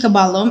Jesus C.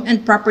 Cabalum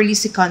and properly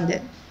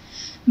seconded.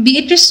 Be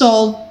it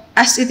resolved,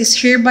 as it is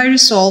hereby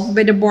resolved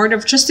by the Board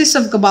of Trustees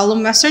of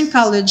Cabalum Western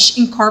College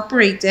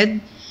Incorporated,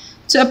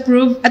 to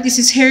approve, and this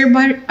is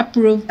hereby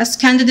approved as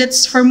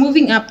candidates for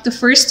moving up to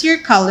first-year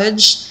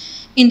college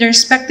in their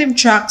respective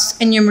tracks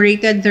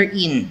enumerated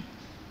therein.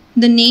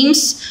 The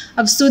names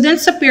of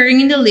students appearing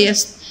in the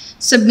list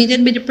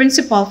submitted by the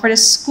principal for the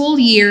school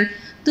year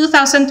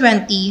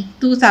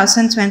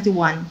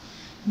 2020-2021.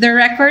 The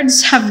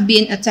records have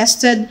been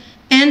attested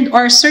and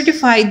or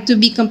certified to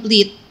be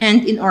complete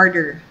and in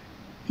order,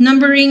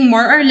 numbering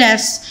more or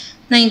less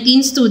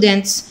 19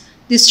 students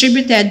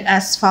distributed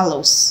as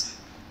follows.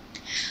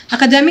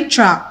 Academic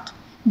track,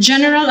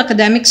 General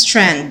Academic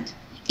Strand,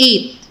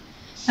 8.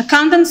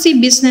 Accountancy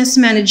Business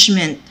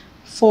Management,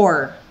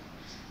 4.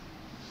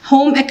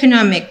 Home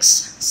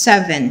Economics,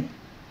 7.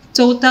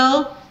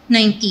 Total,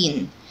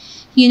 19.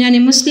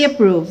 Unanimously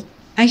approved.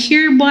 I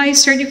hereby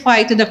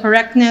certify to the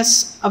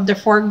correctness of the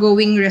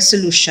foregoing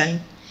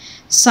resolution.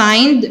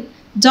 Signed,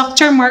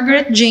 Dr.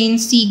 Margaret Jane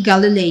C.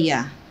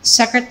 Galilea,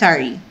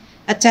 Secretary.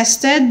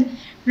 Attested,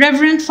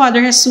 Reverend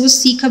Father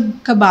Jesus C.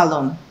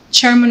 Cabalum,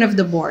 Chairman of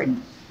the Board.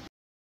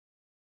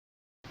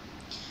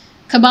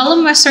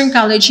 Cabalum Western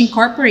College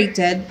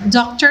Incorporated,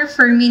 Dr.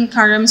 Fermin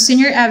Karam,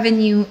 Senior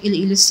Avenue,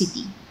 Iloilo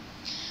City.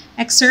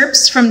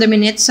 Excerpts from the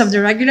minutes of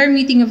the regular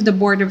meeting of the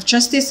Board of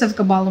Trustees of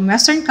Cabalum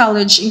Western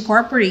College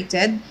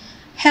Incorporated,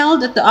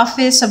 held at the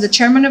office of the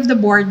Chairman of the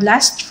Board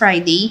last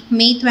Friday,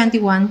 May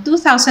 21,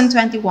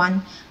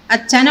 2021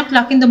 at 10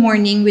 o'clock in the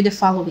morning with the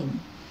following.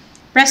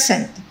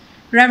 Present: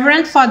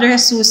 Reverend Father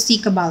Jesus C.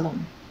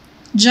 Cabalum,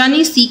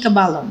 Johnny C.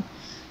 Cabalum,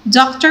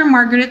 Dr.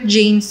 Margaret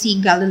Jane C.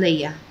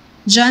 Galilea,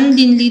 John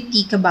Dinley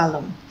T.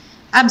 Cabalum.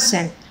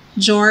 Absent: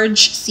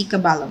 George C.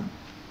 Cabalum.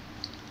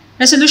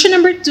 Resolution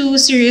number 2,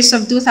 Series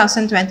of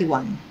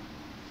 2021.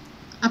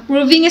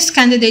 Approving as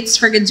candidates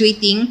for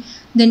graduating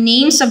the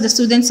names of the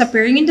students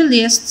appearing in the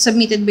list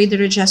submitted by the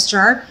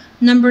registrar,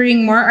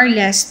 numbering more or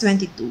less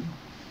 22.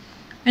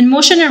 And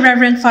motion of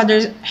Reverend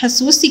Father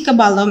Jesus C.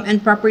 Cabalum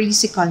and properly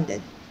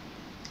seconded.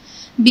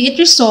 Be it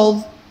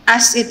resolved,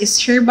 as it is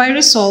hereby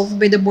resolved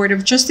by the Board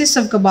of Trustees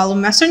of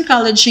Cabalum Western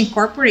College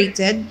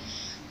Incorporated,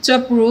 to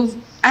approve,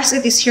 as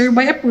it is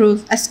hereby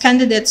approved, as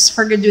candidates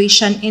for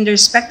graduation in their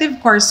respective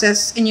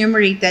courses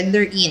enumerated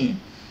therein.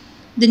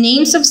 The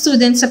names of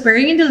students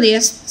appearing in the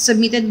list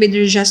submitted by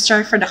the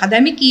registrar for the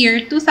academic year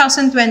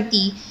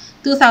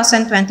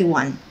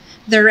 2020-2021.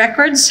 The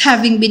records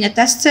having been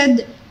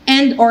attested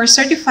and or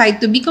certified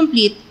to be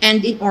complete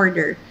and in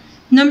order,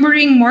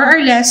 numbering more or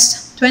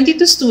less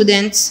 22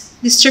 students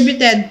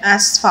distributed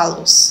as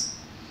follows.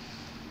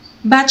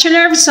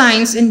 Bachelor of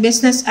Science in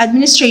Business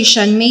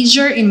Administration,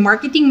 major in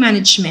Marketing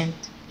Management,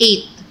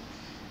 8.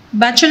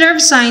 Bachelor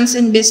of Science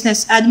in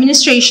Business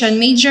Administration,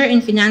 major in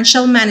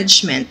Financial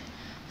Management,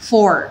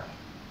 4.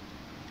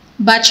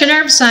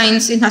 Bachelor of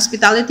Science in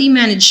Hospitality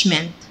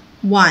Management,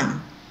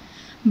 1.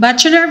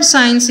 Bachelor of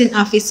Science in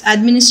Office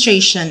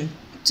Administration,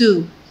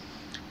 2.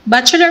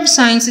 Bachelor of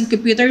Science in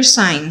Computer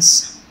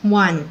Science,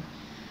 1.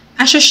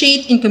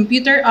 Associate in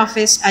Computer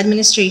Office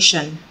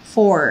Administration,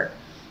 4.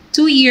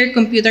 2-year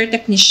Computer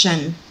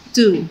Technician,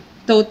 2.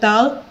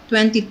 Total,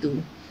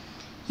 22.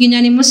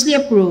 Unanimously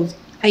approved.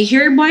 I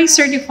hereby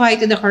certify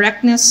to the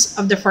correctness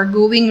of the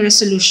foregoing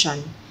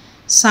resolution.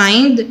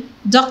 Signed,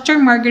 Dr.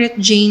 Margaret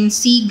Jane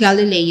C.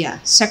 Galilea,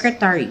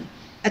 Secretary.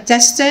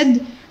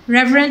 Attested,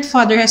 Reverend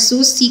Father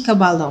Jesus C.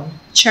 Cabalum,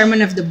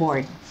 Chairman of the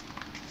Board.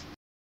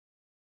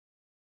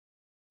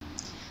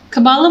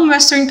 Cabalum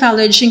Western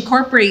College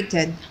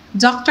Incorporated,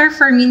 Dr.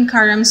 Fermin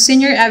Karam,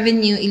 Senior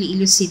Avenue,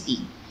 Iloilo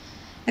City.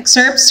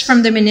 Excerpts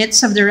from the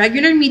minutes of the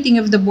regular meeting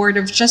of the Board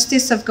of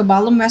Trustees of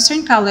Cabalum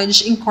Western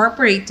College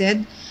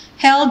Incorporated,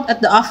 held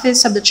at the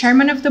office of the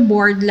Chairman of the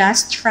Board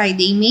last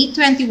Friday, May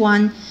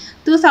 21,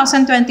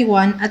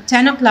 2021 at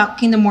 10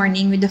 o'clock in the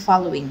morning with the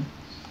following.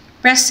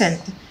 Present: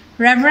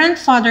 Reverend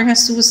Father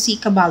Jesus C.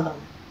 Cabalum,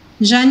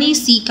 Johnny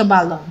C.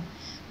 Cabalum,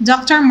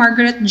 Dr.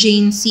 Margaret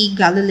Jane C.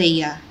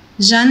 Galilea,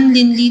 John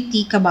Linley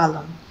T.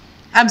 Cabalum.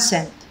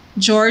 Absent: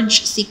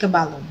 George C.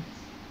 Cabalum.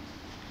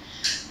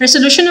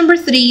 Resolution number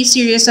 3,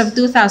 Series of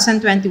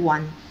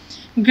 2021.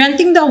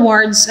 Granting the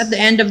awards at the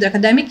end of the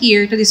academic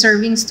year to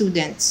deserving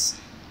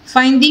students.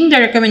 Finding the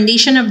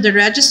recommendation of the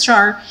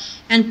registrar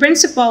and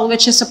principal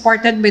which is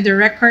supported by the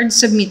record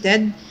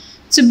submitted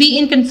to be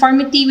in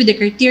conformity with the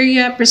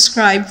criteria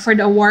prescribed for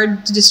the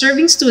award to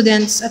deserving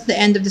students at the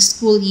end of the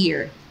school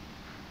year.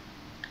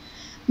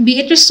 Be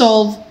it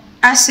resolved,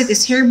 as it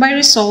is hereby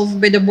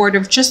resolved by the Board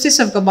of Justice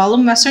of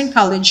Cabalum Western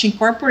College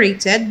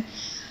Incorporated,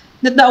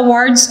 that the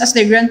awards as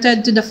they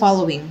granted to the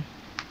following: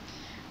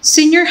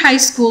 Senior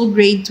High School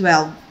Grade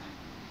 12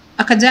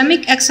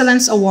 Academic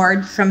Excellence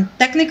Award from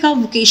Technical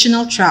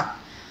Vocational Track,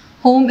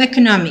 Home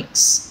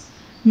Economics,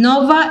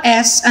 Nova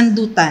S.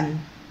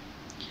 Andutan.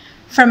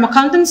 From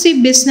Accountancy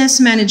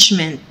Business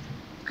Management,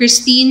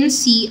 Christine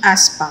C.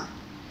 Aspa.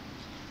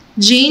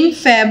 Jane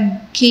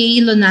Feb. K.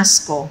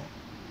 Lonasco.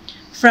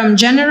 From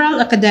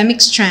General Academic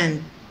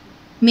Strand,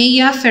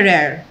 Maya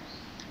Ferrer.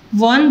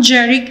 Von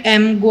Jeric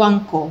M.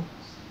 Guangco.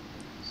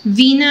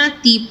 Vina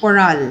T.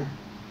 Poral.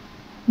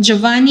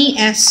 Giovanni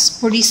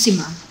S.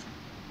 Purisima.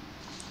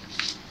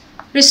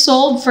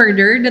 Resolved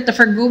further that the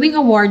foregoing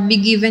award be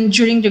given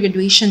during the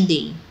graduation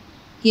day.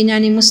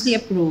 Unanimously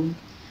approved.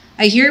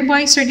 I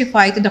hereby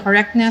certify to the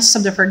correctness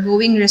of the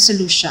foregoing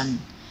resolution.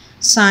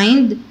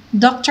 Signed,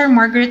 Dr.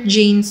 Margaret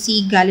Jane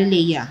C.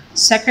 Galilea,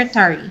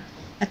 Secretary.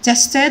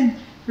 Attested,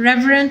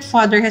 Reverend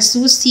Father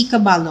Jesus C.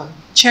 Cabalum,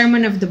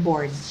 Chairman of the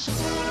Board.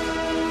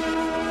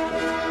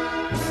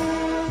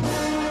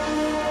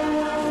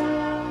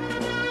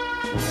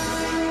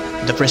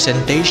 The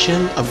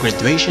presentation of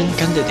graduation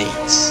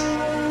candidates.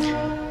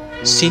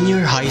 Senior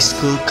high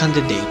school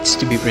candidates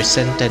to be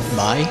presented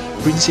by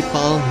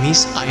Principal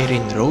Miss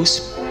Irene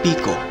Rose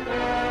Pico.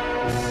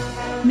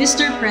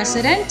 Mr.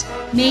 President,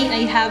 may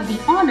I have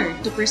the honor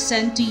to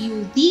present to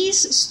you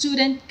these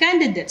student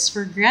candidates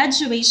for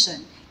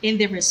graduation in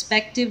their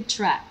respective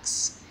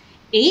tracks.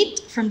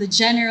 8 from the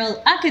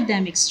General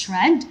Academic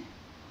Strand,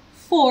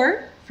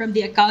 4 from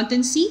the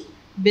Accountancy,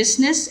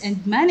 Business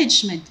and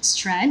Management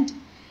Strand,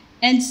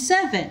 and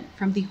 7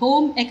 from the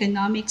Home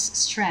Economics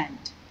Strand.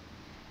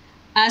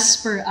 As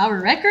per our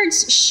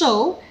records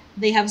show,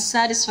 they have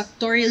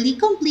satisfactorily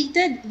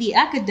completed the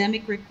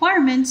academic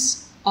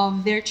requirements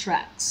of their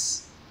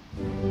tracks.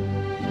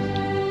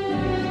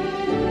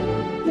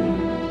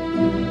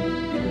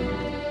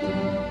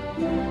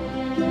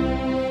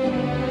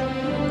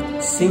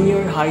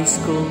 Senior High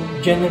School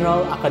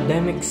General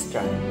Academic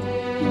Strand.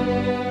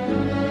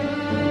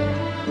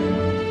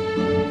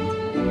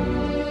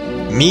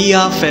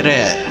 Mia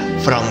Ferrer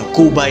from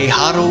Cubay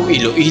Haro,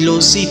 Iloilo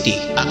City,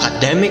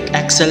 Academic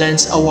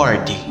Excellence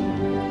Awardee.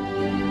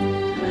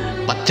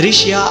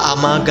 Patricia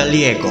Ama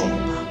Gallego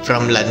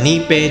from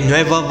Lanipe,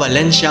 Nueva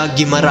Valencia,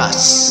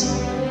 Guimaras.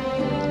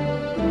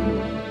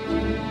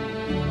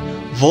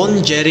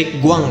 Von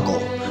Jeric Guangco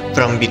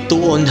from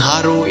Bituon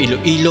Haro,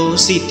 Iloilo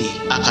City,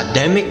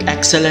 Academic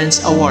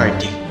Excellence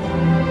Awardee.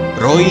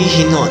 Roy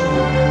Hinon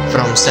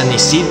from San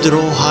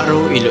Isidro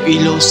Haro,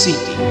 Iloilo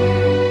City.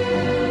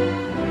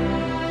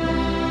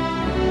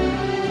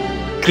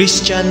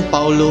 Christian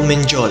Paulo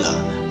Menjola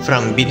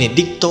from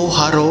Benedicto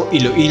Haro,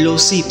 Iloilo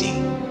City.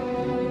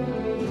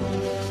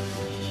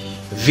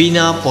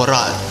 Vina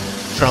Poral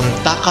from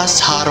Takas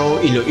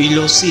Haro,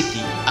 Iloilo City,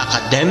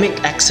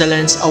 Academic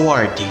Excellence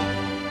Awardee.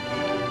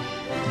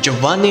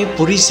 Giovanni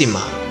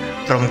Purisima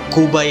from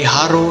Cubay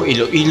Haro,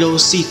 Iloilo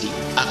City,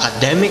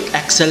 Academic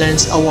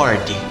Excellence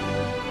Awardee.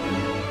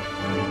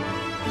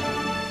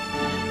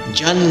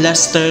 John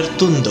Lester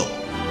Tundo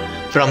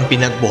from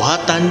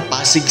Pinagbuhatan,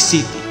 Pasig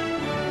City.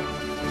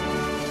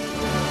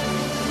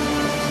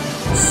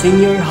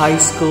 Senior High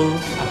School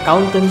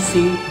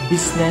Accountancy,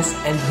 Business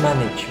and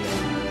Management.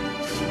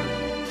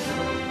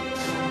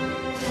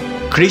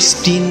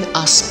 Christine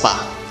Aspa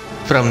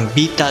from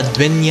Bita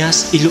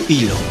Dueñas,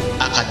 Iloilo,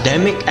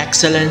 Academic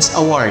Excellence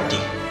Awardee.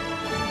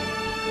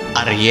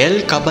 Ariel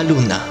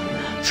Cabaluna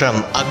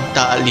from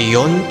Agta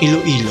Leon,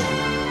 Iloilo.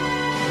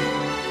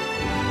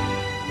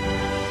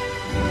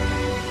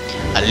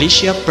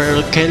 Alicia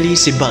Pearl Kelly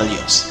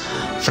Ceballos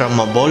from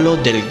Mabolo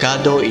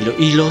Delgado,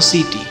 Iloilo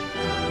City.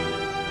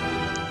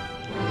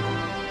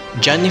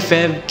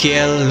 Janifev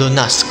Kiel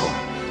Lunasco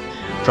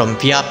from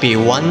Piapi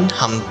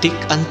 1 Hamtik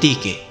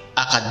Antique,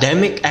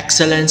 Academic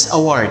Excellence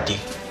Awardee.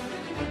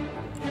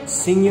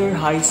 Senior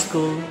High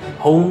School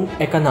Home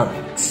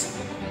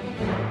Economics.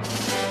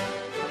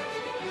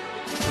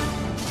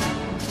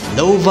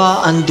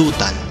 Nova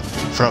Andutan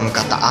from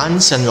Cataan,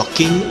 San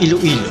Joaquin,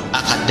 Iloilo,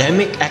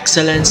 Academic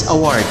Excellence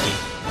Awardee.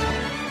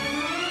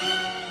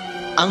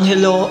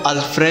 Angelo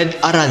Alfred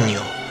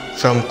Aranyo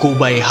from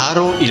Cubay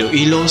Haro,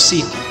 Iloilo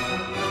City.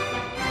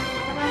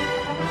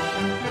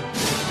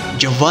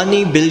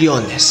 Giovanni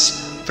Billones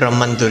from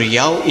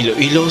Mandurriao,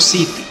 Iloilo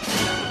City.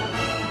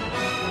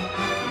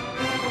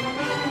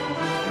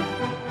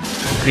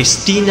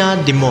 Cristina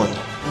Dimon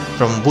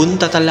from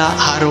Buntatala,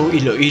 Haro,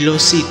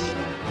 Iloilo City.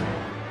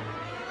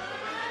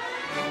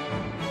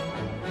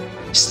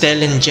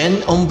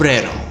 Stellenjen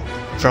Ombrero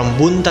from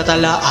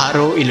Buntatala,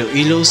 Haro,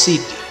 Iloilo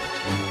City.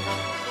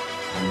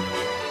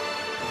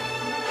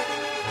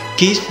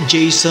 Keith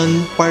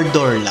Jason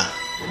Pardorla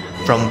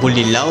from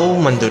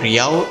Bulilao,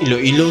 Mandurriao,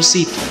 Iloilo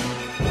City.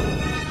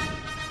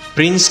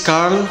 Prince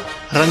Carl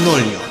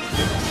Ranolio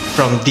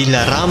from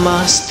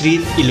Dilarama Street,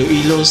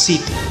 Iloilo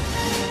City.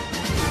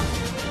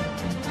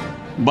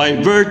 By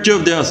virtue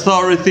of the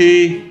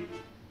authority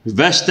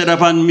vested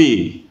upon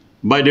me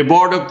by the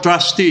Board of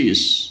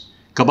Trustees,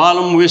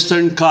 Cabalum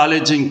Western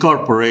College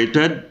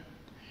Incorporated,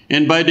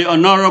 and by the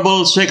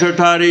Honorable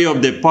Secretary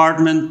of the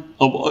Department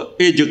of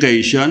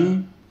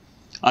Education,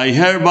 I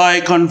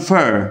hereby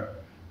confer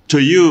to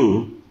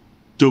you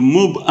to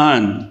move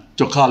on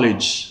to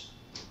college.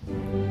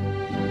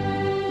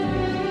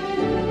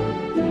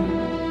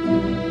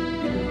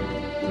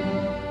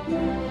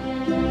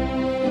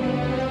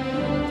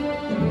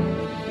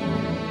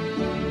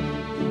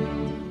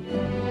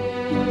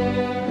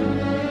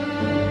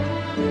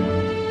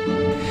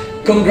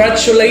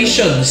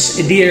 Congratulations,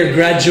 dear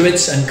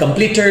graduates and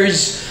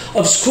completers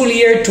of school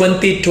year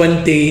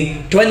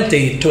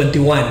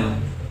 2020-2021.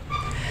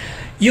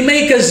 You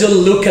make us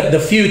look at the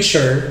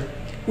future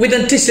with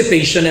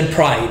anticipation and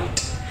pride.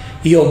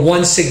 You have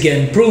once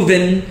again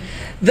proven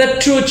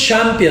that true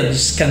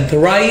champions can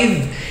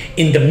thrive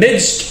in the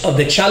midst of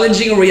the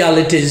challenging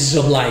realities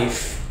of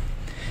life.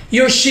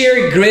 Your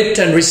sheer grit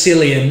and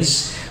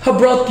resilience have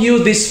brought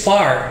you this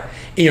far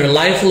in your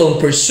lifelong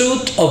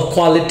pursuit of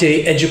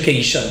quality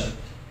education.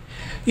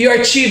 Your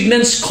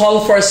achievements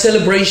call for a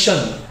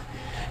celebration.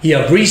 You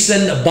have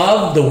risen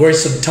above the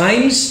worst of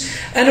times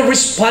and have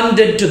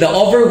responded to the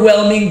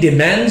overwhelming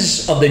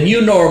demands of the new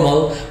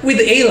normal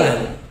with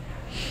elan.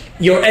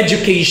 Your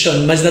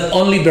education must not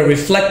only be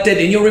reflected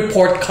in your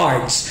report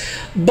cards,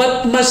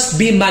 but must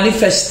be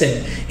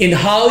manifested in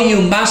how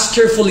you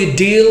masterfully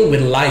deal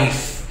with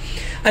life,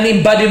 an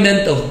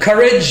embodiment of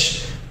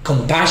courage,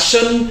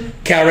 compassion,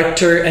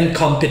 character, and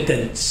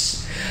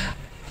competence.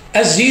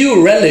 As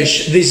you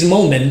relish this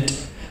moment,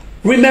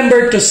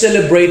 remember to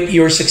celebrate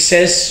your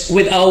success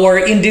with our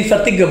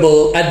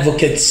indefatigable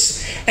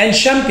advocates and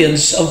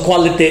champions of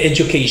quality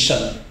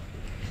education.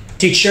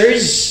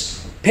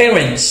 Teachers,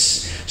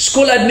 parents,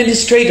 school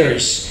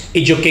administrators,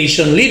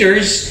 education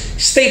leaders,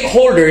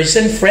 stakeholders,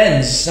 and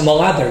friends,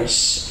 among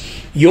others.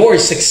 Your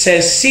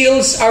success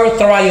seals our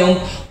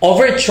triumph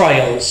over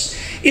trials.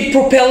 It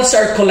propels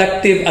our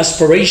collective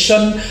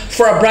aspiration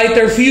for a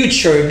brighter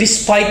future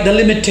despite the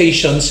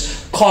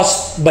limitations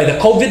caused by the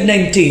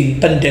COVID-19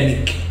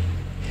 pandemic.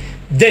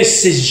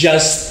 This is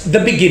just the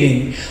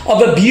beginning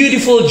of a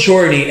beautiful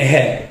journey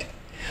ahead.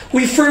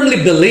 We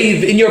firmly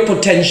believe in your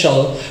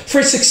potential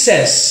for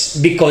success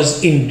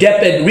because in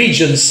DepEd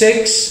Region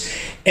 6,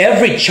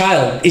 every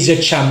child is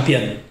a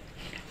champion.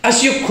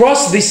 As you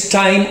cross this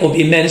time of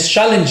immense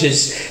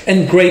challenges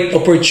and great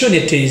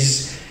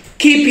opportunities,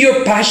 keep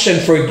your passion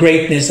for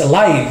greatness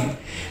alive.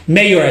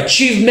 May your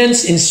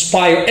achievements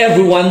inspire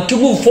everyone to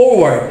move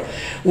forward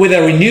with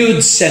a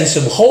renewed sense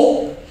of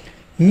hope,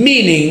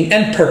 meaning,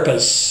 and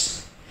purpose.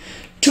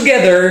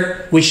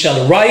 Together, we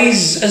shall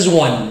rise as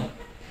one.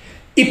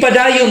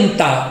 Ipadayon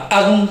ta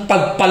ang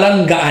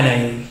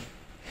pagpalanggaanay.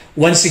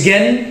 Once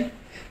again,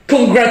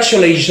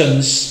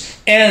 congratulations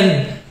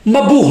and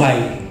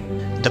mabuhay!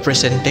 The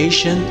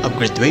presentation of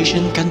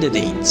graduation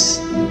candidates.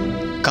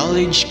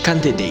 College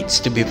candidates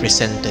to be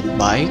presented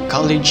by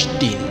College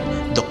Dean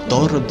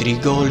Dr.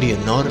 Rodrigo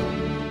Leonor.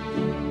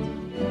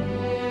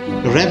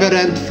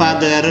 Reverend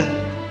Father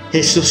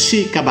Jesus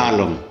C.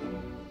 Cabalum,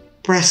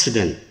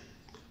 President.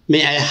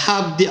 May I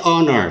have the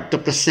honor to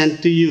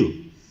present to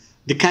you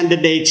the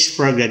candidates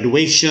for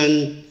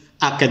graduation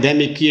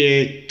academic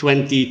year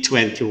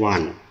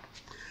 2021.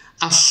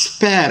 As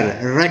per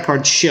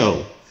records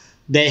show,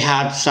 they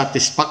have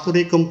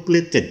satisfactorily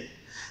completed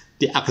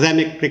the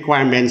academic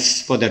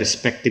requirements for the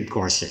respective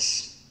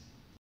courses.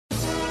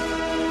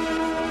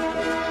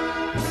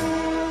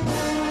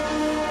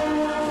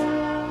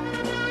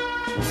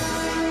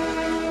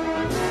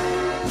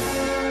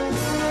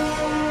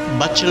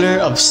 Bachelor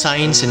of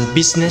Science in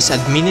Business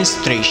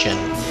Administration,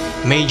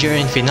 major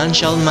in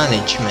Financial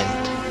Management,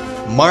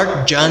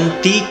 Mark John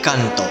T.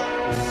 Canto,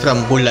 from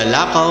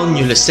Bulalakaw,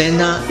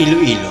 Nulasena,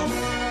 Iloilo.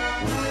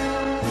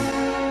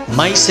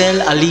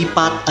 Maisel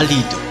Alipat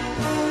Alido,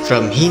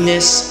 from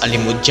Hines,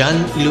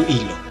 Alimudjan,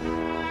 Iloilo.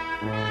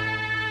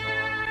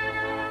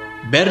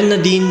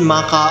 Bernadine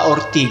Maca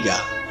Ortiga,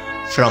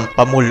 from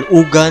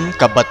Pamulugan,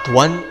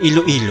 Cabatuan,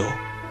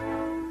 Iloilo.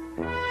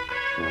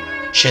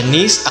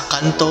 Shanice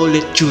Acanto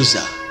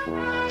Lechuza,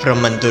 from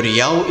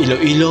Mandurriao,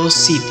 Iloilo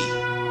City.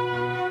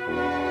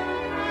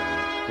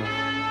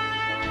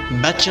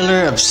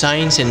 Bachelor of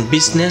Science in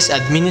Business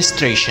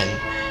Administration,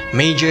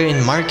 major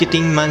in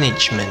Marketing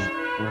Management,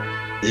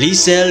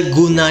 Lizel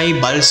Gunay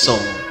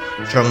Balsong,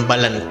 from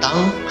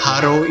Balantang,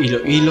 Haro,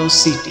 Iloilo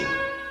City.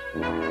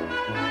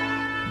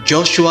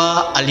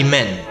 Joshua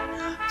Alimen,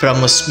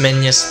 from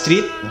Osmeña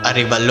Street,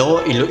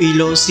 Arevalo,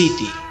 Iloilo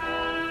City.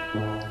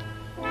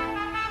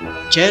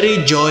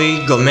 Cherry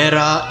Joy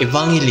Gomera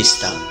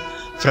Evangelista,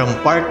 from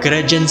Park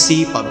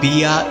Regency,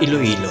 Pabia,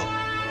 Iloilo.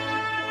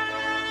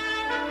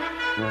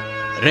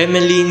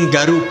 Remeline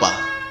Garupa,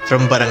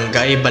 from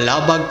Barangay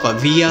Balabag,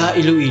 Pavia,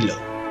 Iloilo.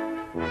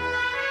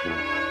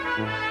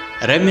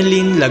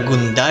 Remeline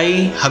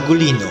Lagunday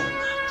Hagulino,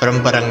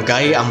 from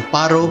Barangay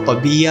Amparo,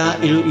 Pabia,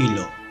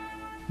 Iloilo.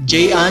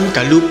 Jayan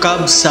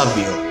Calukab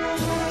Sabio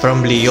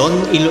from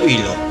Leon,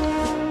 Iloilo.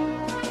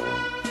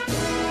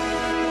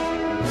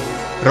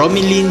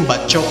 Romilin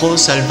Bachoco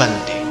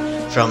Salvante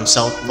from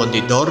South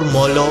Pondidor,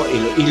 Molo,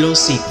 Iloilo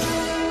City.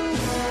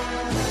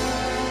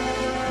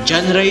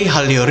 Janray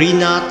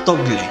Haliorina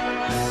Togle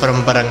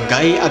from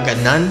Barangay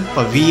Aganan,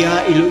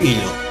 Pavia,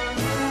 Iloilo.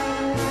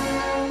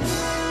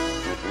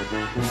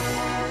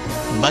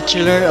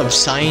 Bachelor of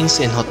Science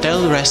in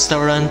Hotel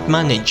Restaurant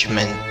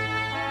Management.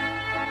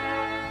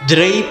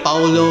 Dre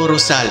Paulo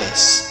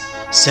Rosales,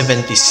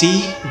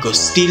 70C,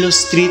 Gostilo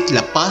Street,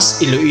 La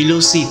Paz, Iloilo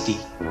City.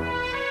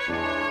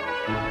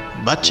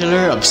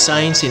 Bachelor of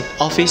Science in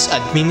Office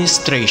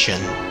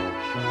Administration.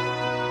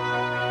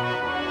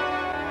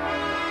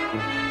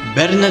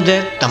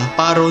 Bernadette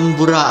Tamparon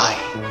Buraay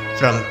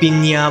from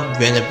Piña,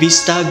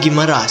 Buenavista,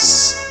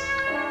 Guimaras.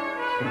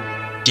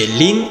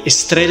 Jeline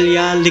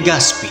Estrella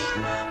Legaspi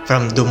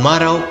from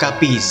Dumarao,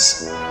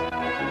 Capiz.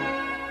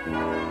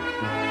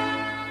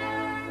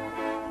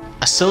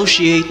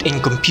 Associate in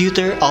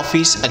Computer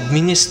Office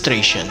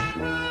Administration.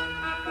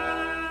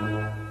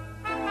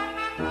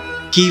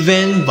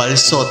 Kiven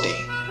Balsote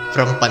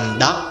from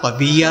Pandak,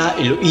 Pavia,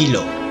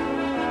 Iloilo.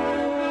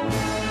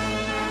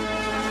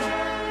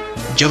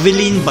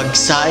 Jovelyn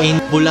Bagsain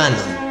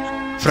Bulanon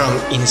from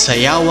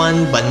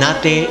Insayawan,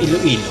 Banate,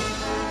 Iloilo.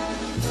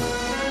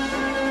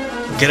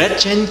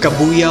 Gretchen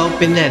Cabuyao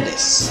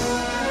Penedes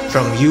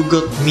from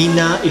Yugot,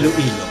 Mina,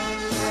 Iloilo.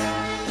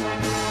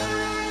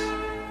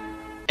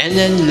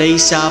 Enen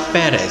Leisa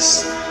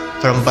Perez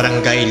from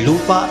Barangay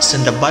Lupa,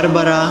 Santa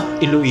Barbara,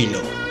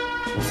 Iloilo.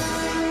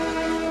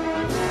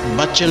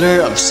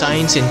 Bachelor of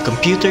Science in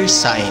Computer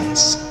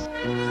Science.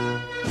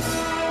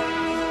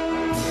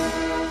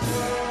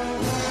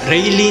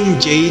 Raylene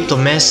J.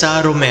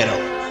 Tomesa Romero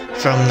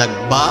from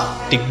Nagba,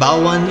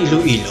 Tigbawan,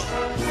 Iloilo.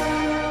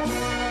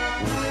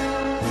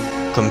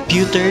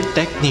 Computer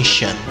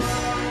Technician.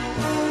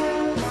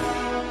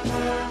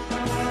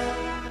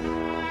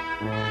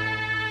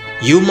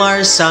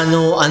 Yumar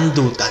Sano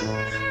Andutan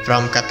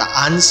from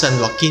Kataan, San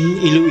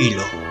Joaquin,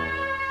 Iloilo.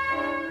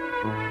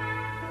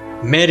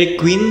 Mary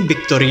Queen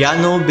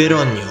Victoriano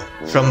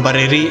Beronio from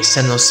Bariri,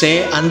 San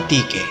Jose,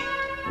 Antique.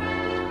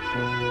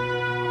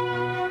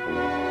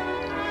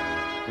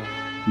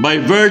 By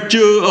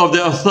virtue of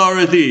the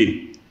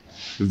authority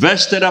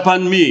vested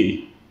upon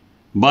me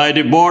by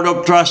the Board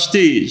of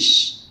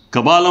Trustees,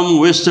 Cabalum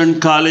Western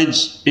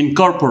College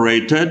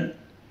Incorporated,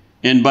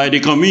 and by the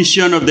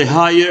Commission of the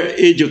Higher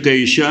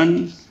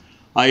Education,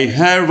 I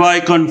hereby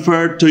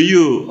confer to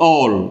you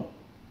all,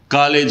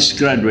 college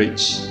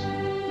graduates.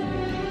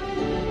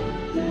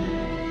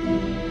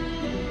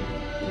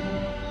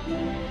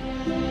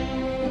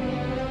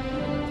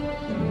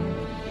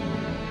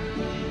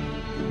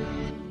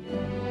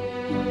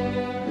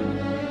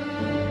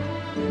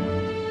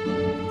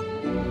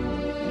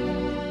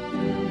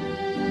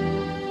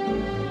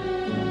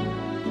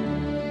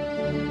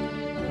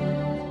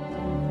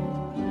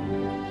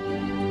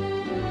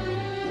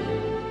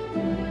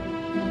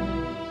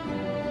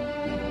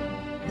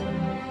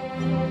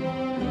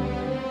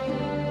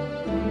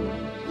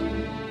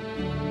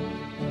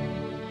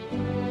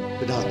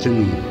 Good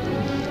afternoon.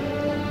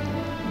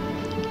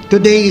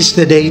 Today is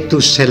the day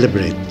to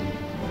celebrate.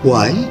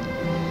 Why?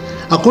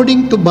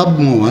 According to Bob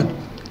Moore,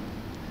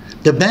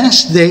 the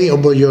best day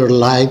of your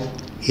life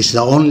is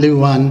the only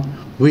one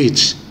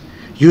which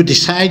you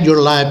decide your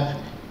life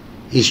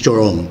is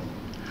your own.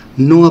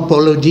 No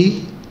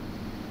apology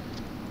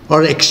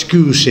or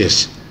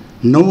excuses,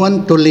 no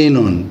one to lean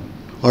on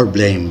or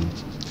blame.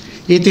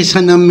 It is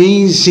an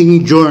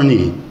amazing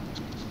journey.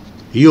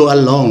 You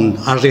alone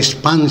are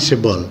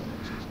responsible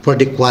for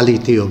the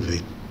quality of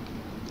it.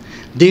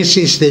 This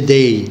is the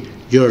day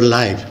your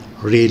life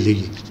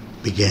really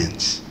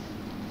begins.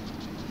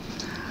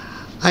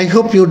 I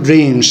hope your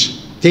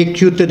dreams take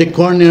you to the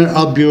corner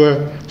of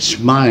your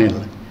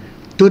smile,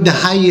 to the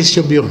highest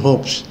of your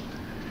hopes,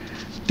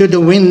 to the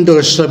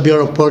windows of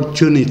your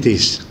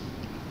opportunities,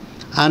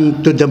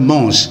 and to the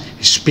most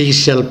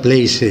special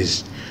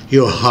places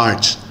your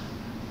hearts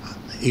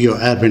you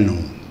ever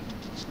known.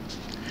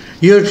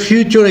 Your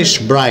future is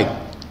bright.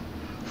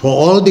 For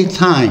all the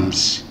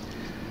times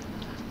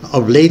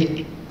of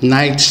late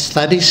night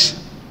studies,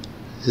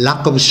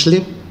 lack of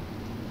sleep,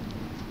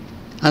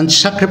 and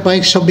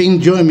sacrifice of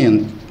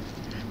enjoyment,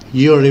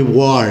 your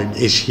reward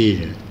is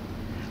here.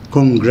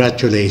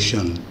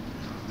 Congratulations,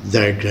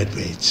 dear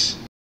graduates.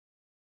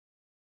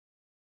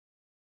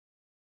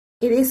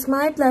 It is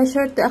my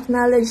pleasure to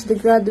acknowledge the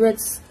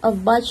graduates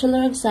of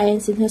Bachelor of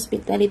Science in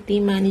Hospitality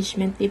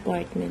Management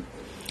Department.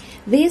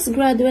 These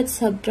graduates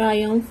have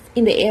triumphed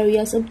in the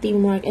areas of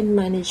teamwork and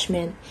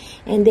management,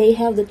 and they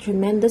have the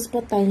tremendous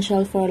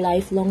potential for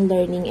lifelong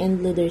learning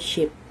and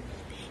leadership.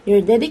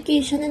 Your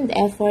dedication and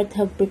effort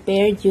have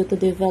prepared you to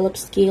develop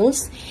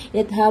skills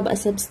that have a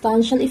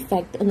substantial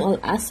effect on all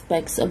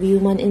aspects of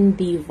human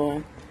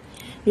endeavor.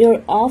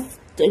 You're off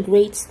to a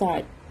great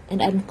start,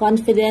 and I'm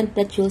confident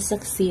that you'll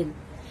succeed.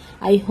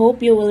 I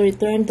hope you will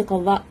return to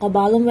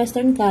Cabalum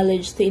Western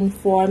College to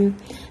inform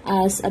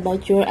us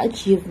about your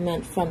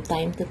achievement from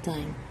time to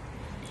time.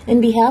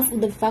 On behalf of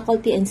the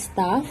faculty and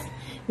staff,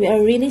 we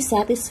are really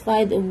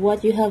satisfied with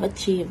what you have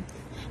achieved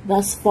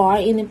thus far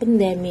in the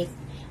pandemic,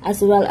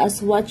 as well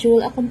as what you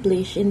will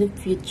accomplish in the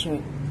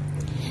future.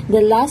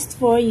 The last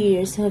 4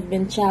 years have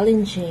been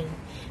challenging,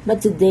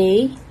 but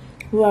today,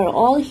 we are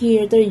all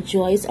here to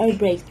rejoice our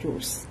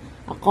breakthroughs,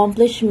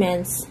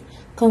 accomplishments,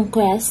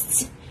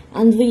 conquests,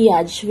 and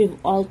voyage we've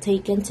all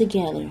taken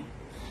together.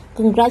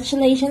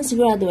 Congratulations,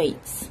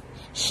 graduates!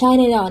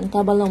 Shine it on,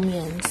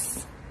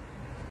 Cabalumians!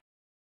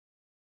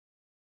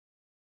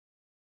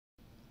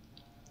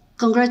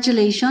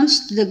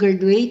 Congratulations to the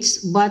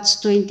graduates, Batch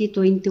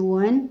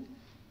 2021.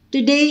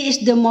 Today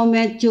is the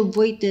moment you've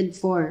waited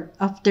for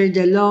after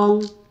the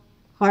long,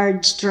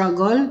 hard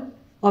struggle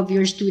of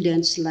your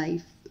student's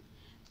life.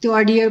 To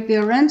our dear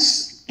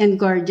parents and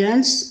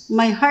guardians,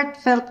 my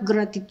heartfelt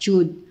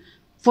gratitude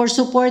for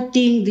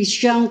supporting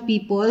these young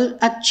people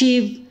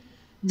achieve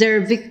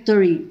their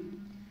victory.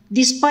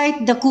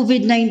 Despite the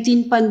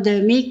COVID-19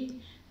 pandemic,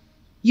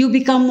 you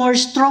become more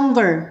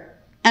stronger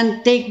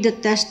and take the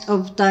test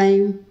of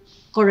time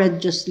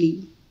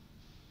courageously.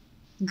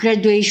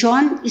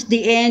 Graduation is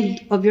the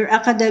end of your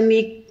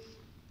academic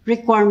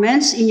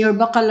requirements in your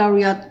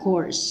baccalaureate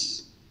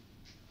course.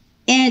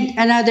 And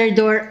another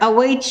door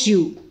awaits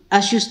you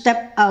as you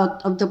step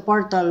out of the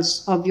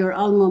portals of your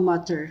alma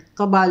mater,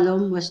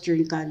 Cabalum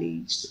Western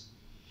College.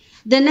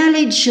 The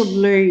knowledge you've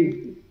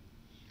learned,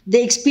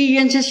 the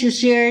experiences you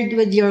shared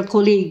with your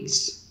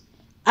colleagues,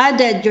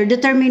 added your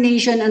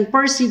determination and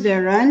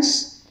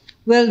perseverance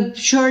will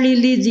surely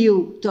lead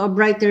you to a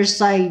brighter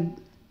side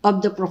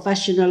of the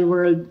professional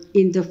world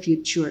in the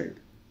future.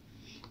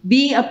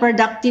 Be a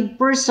productive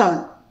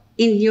person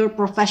in your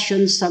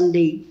profession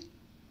someday.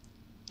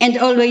 And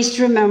always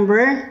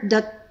remember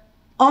that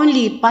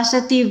only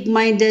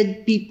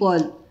positive-minded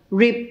people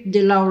reap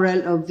the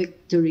laurel of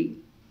victory.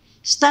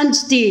 Stand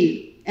still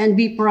and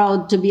be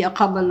proud to be a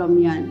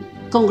Cabalumian.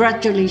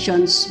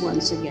 Congratulations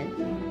once again.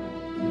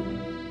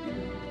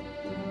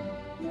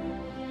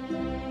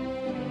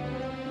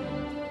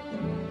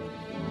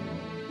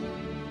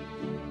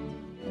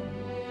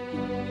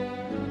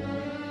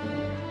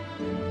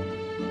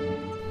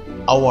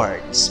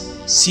 Awards,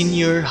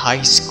 Senior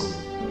High School.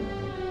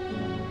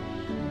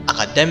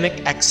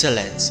 Academic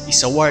Excellence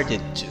is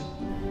awarded to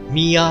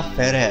Mia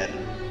Ferrer,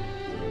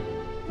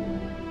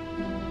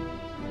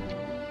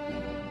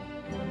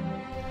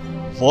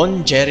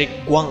 Von Jeric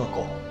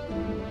Guangco,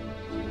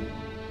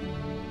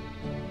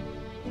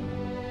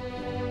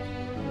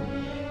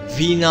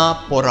 Vina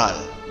Poral,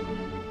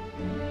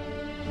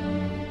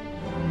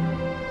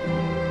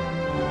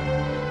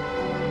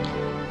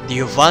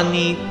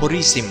 Giovanni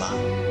Purisima,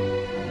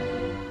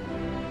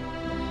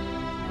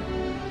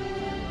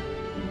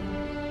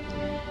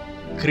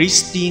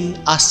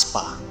 Christine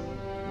Aspa,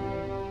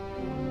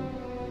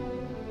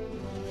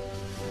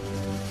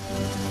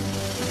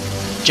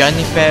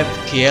 Janifev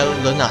Kiel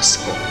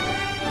Lonasco,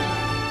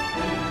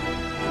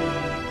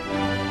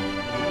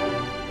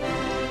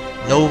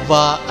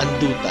 Nova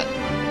Andutan,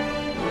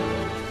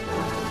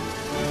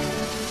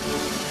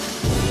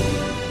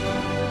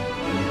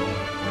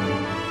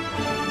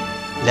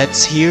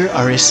 let's hear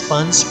a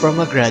response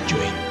from a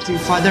graduate. To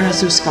Father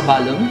Jesus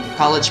Cabalum,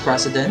 College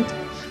President,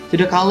 to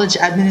the College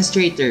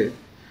Administrator,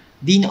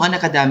 Dean on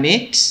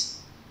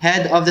Academics,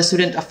 Head of the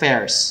Student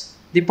Affairs,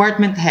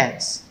 Department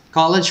Heads,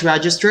 College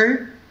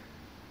Registrar,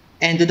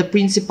 and to the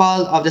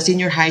Principal of the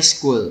Senior High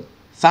School,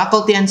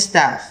 faculty and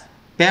staff,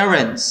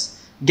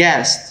 parents,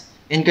 guests,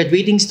 and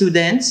graduating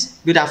students,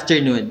 good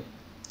afternoon.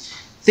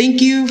 Thank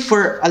you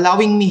for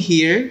allowing me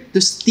here to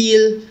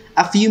steal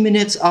a few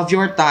minutes of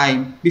your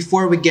time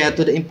before we get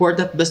to the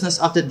important business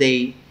of the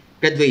day,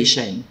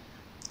 graduation.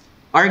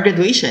 Our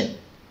graduation.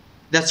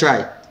 That's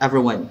right,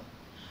 everyone.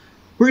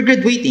 We're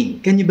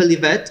graduating, can you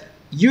believe it?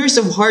 Years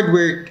of hard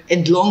work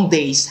and long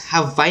days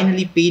have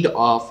finally paid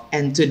off,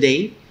 and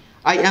today,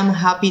 I am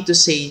happy to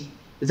say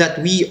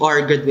that we are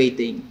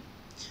graduating.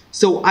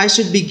 So I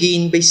should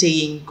begin by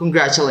saying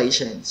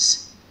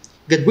congratulations.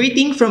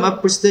 Graduating from a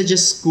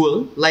prestigious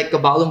school like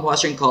Cabalum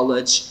Western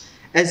College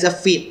is a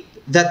feat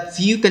that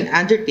few can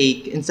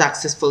undertake and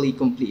successfully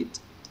complete.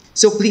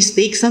 So please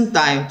take some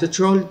time to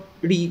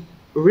truly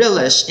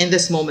relish in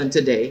this moment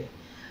today.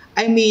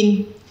 I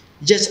mean,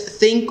 just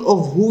think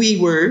of who we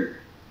were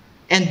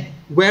and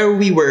where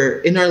we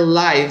were in our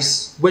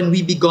lives when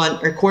we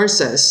began our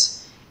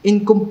courses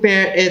and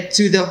compare it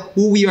to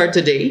who we are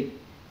today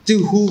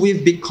to who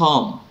we've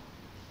become.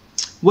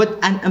 What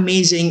an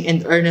amazing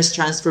and earnest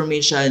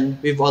transformation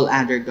we've all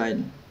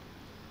undergone.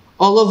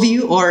 All of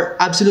you are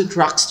absolute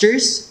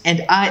rockstars,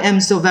 and I am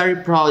so very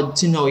proud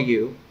to know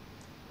you.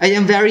 I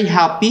am very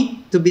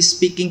happy to be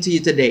speaking to you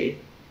today,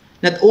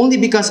 not only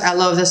because I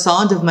love the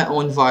sound of my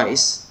own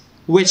voice,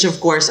 which of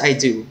course I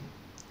do,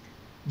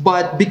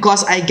 but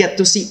because I get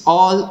to see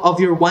all of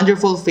your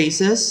wonderful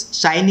faces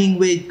shining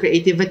with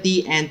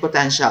creativity and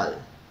potential.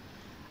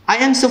 I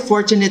am so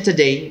fortunate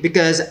today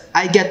because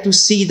I get to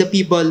see the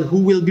people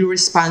who will be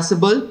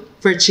responsible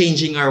for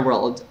changing our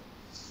world.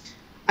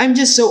 I'm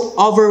just so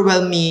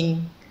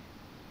overwhelming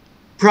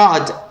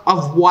proud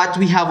of what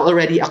we have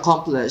already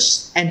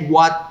accomplished and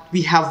what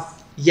we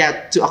have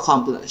yet to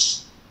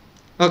accomplish.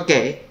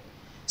 Okay,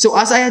 so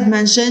as I had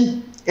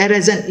mentioned, it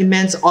is an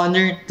immense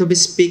honor to be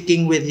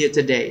speaking with you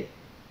today.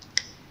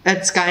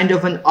 It's kind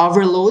of an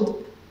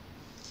overload.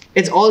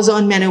 It's also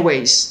in many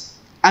ways.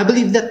 I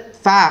believe that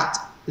fact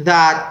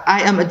that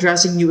I am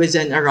addressing you is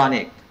an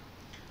ironic.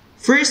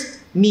 First,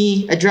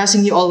 me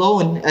addressing you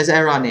alone is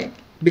ironic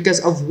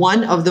because of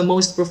one of the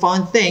most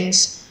profound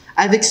things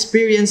I've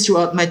experienced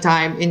throughout my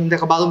time in the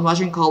Cabalum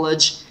Western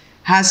College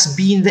has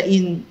been the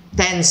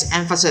intense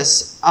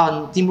emphasis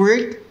on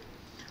teamwork,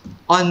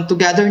 on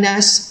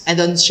togetherness,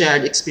 and on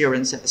shared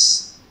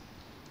experiences.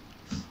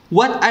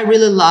 What I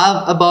really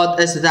love about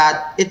is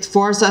that it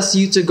forces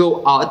you to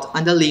go out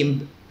on the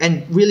limb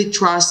and really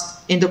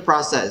trust in the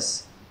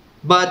process,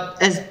 but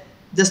it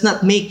does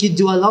not make you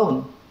do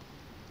alone.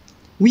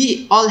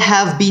 We all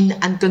have been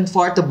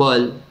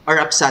uncomfortable or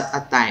upset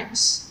at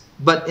times,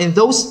 but in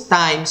those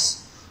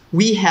times,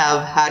 we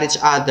have had each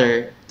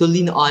other to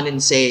lean on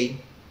and say,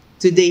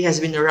 today has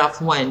been a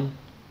rough one,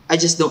 I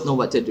just don't know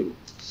what to do.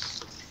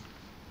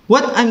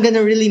 What I'm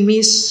gonna really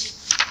miss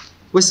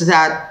was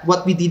that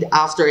what we did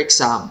after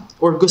exam,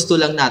 or gusto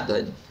lang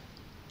natin.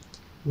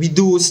 We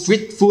do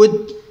street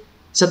food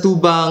sa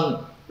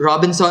tubang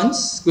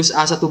Robinsons,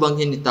 sa tubang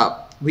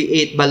Hinitap. We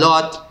ate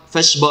balot,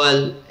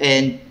 fishball,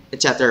 and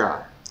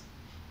etc.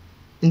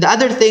 And the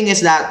other thing is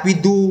that we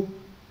do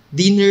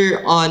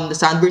dinner on the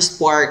Sandburst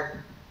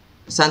Park,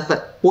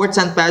 Port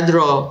San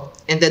Pedro,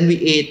 and then we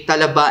ate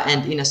talaba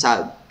and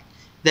inasal.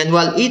 Then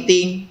while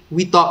eating,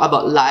 we talk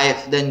about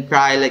life, then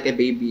cry like a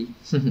baby.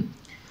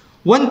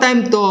 One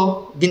time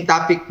to,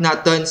 gintapik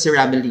natin si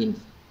Rameline.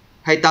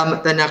 Hay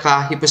tama ta na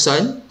ka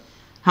hipuson,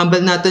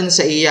 hambal natin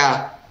sa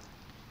iya.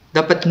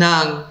 Dapat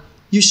nang,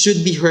 you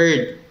should be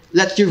heard.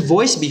 Let your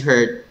voice be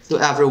heard to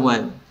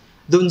everyone.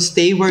 Don't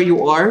stay where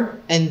you are,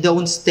 and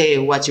don't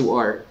stay what you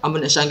are. Amo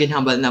na siyang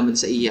ginhambal naman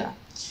sa iya.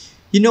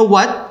 You know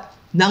what?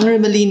 Nang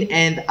Rameline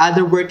and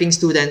other working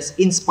students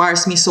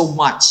inspires me so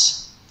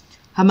much.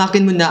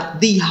 Hamakin mo na,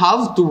 they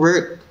have to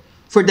work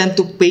for them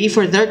to pay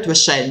for their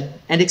tuition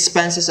and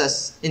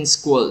expenses in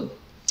school.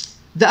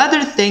 The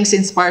other things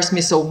inspires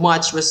me so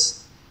much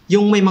was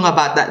yung may mga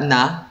bata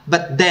na,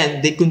 but then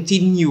they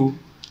continue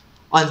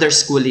on their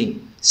schooling.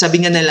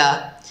 Sabi nga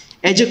nila,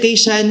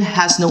 education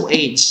has no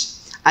age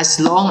as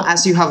long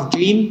as you have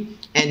dream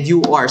and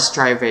you are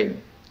striving.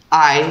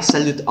 I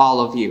salute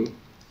all of you.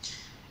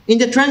 In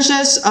the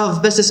trenches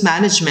of business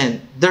management,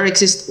 there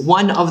exists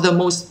one of the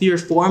most pure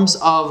forms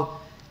of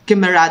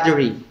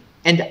camaraderie,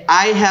 and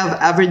I have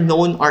ever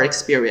known or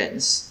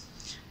experienced.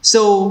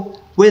 So,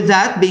 with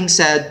that being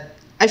said,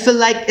 I feel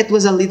like it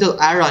was a little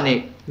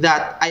ironic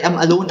that I am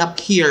alone up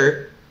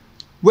here,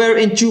 where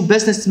in true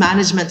business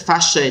management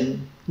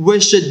fashion, we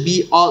should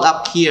be all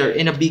up here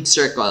in a big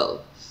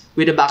circle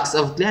with a box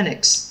of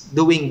clinics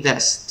doing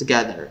this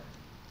together.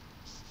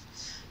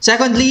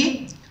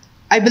 Secondly,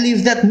 I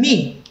believe that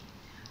me,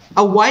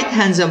 a white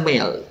handsome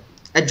male,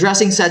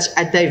 addressing such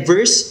a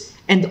diverse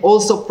and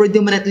also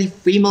predominantly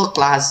female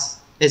class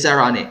is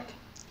ironic.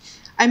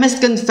 I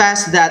must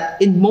confess that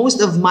in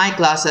most of my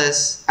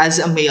classes as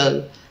a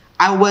male,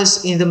 I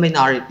was in the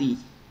minority.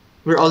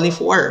 We're only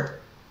 4,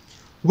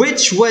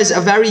 which was a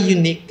very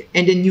unique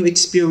and a new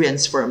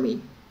experience for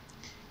me.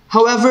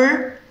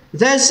 However,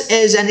 this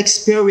is an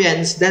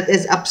experience that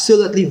is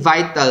absolutely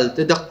vital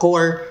to the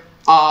core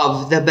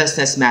of the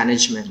business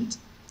management.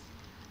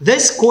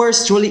 This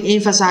course truly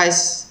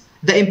emphasizes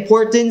the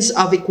importance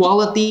of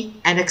equality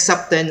and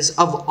acceptance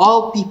of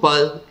all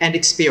people and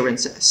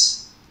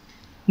experiences.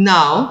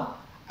 Now,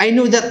 I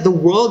know that the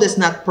world is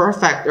not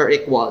perfect or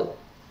equal,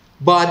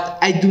 but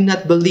I do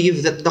not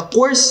believe that the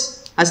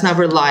course has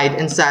never lied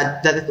and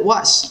said that it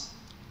was.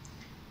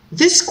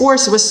 This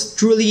course was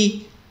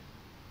truly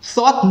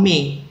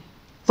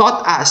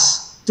taught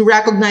us to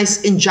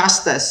recognize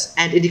injustice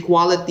and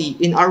inequality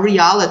in our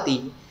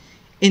reality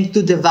and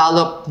to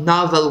develop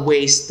novel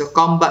ways to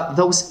combat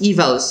those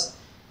evils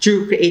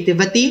through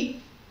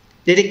creativity,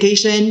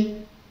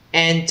 dedication,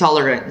 and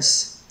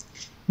tolerance.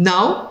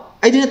 Now,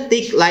 I do not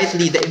take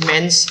lightly the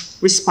immense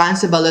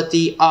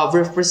responsibility of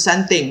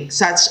representing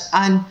such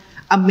an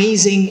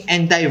amazing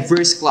and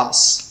diverse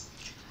class.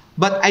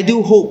 But I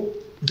do hope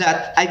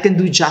that I can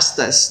do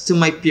justice to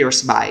my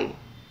peers by,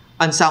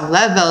 on some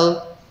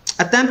level,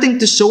 attempting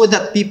to show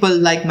that people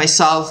like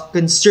myself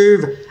can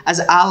serve as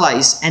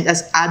allies and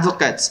as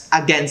advocates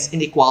against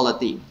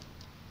inequality.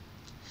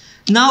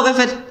 Now, if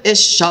it is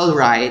shall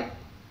right,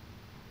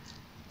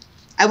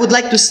 I would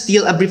like to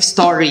steal a brief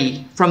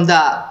story from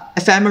the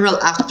ephemeral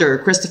actor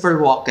Christopher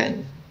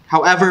Walken.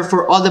 However,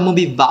 for all the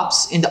movie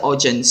buffs in the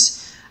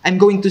audience, I'm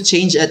going to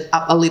change it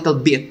up a little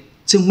bit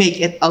to make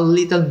it a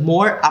little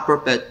more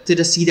appropriate to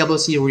the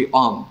CWC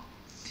realm.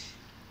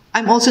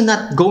 I'm also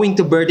not going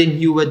to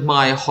burden you with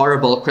my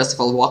horrible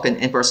Christopher Walken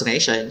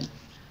impersonation.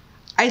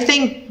 I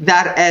think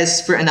that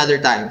is for another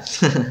time.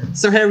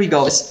 So here we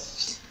go.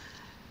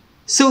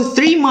 So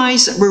 3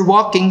 mice were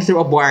walking through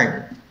a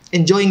barn,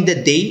 enjoying the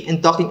day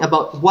and talking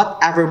about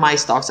whatever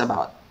mice talks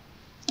about.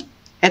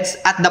 It's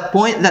at the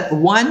point that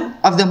one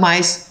of the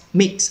mice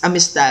makes a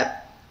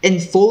misstep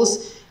and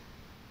falls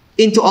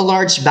into a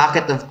large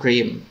bucket of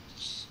cream.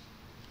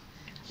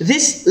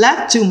 This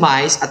left 2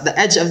 mice at the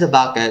edge of the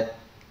bucket,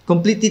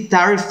 completely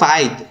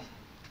terrified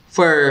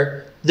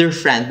for their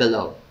friend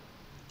below.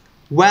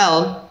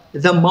 Well,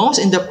 the mouse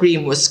in the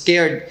cream was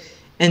scared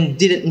and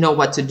didn't know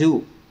what to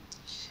do.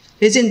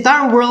 His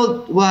entire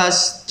world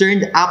was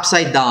turned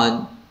upside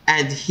down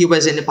and he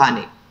was in a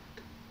panic.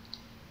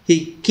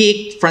 He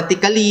kicked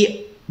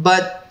frantically,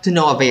 but to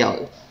no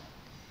avail.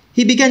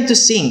 He began to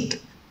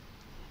sink.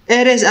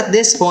 It is at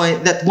this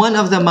point that one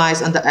of the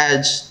mice on the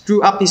edge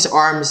threw up his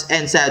arms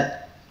and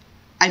said,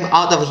 "I'm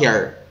out of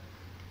here.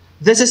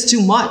 This is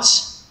too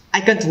much.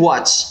 I can't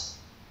watch,"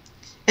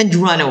 and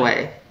ran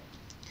away.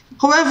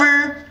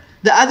 However,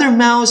 the other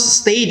mouse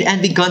stayed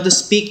and began to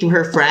speak to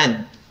her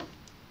friend.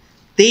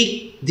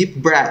 "Take deep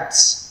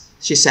breaths,"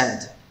 she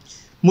said.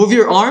 "Move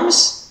your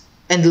arms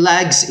and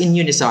legs in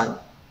unison.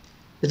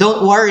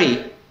 Don't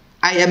worry,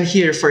 I am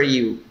here for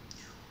you.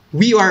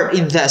 We are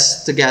in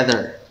this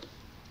together."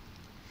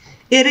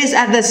 It is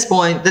at this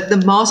point that the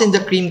mouse in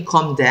the cream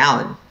calmed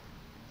down.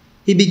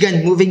 He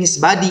began moving his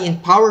body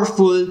in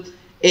powerful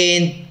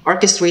and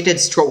orchestrated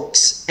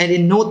strokes, and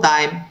in no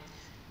time,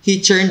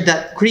 he turned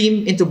that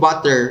cream into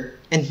butter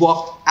and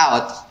walked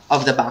out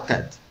of the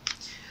bucket.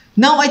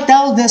 Now I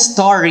tell this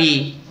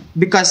story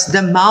because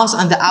the mouse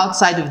on the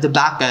outside of the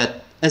bucket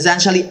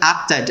essentially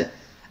acted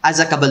as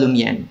a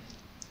Cabalum.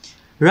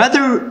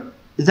 Rather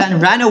than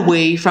run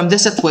away from the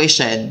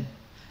situation,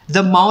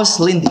 the mouse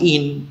leaned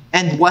in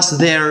and was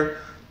there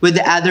with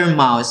the other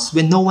mouse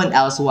when no one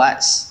else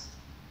was.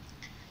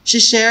 She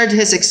shared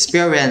his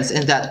experience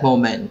in that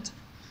moment.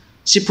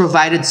 She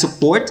provided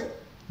support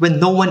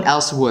when no one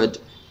else would.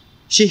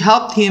 She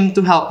helped him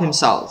to help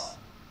himself.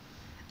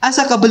 As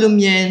a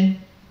Cabalumien,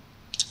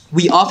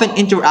 we often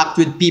interact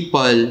with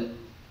people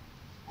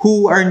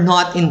who are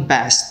not in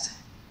best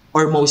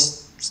or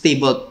most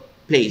stable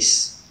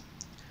place.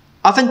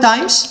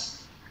 Oftentimes,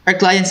 our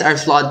clients are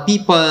flawed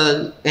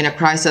people in a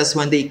crisis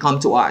when they come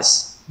to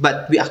us,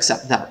 but we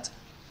accept that.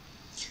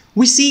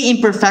 We see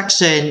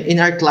imperfection in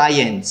our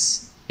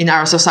clients, in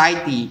our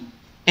society,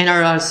 and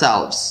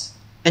ourselves.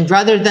 And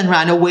rather than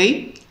run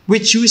away, we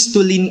choose to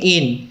lean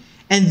in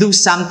and do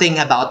something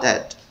about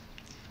it.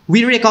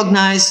 We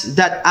recognize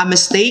that a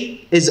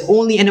mistake is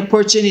only an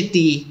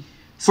opportunity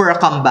for a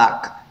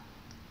comeback.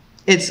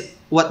 It's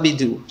what we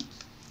do.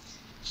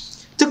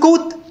 To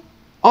quote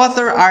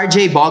author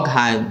R.J.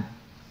 Boghan,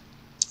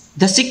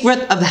 "The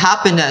secret of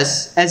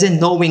happiness is in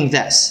knowing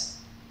this,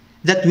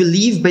 that we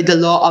live by the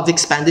law of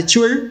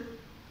expenditure.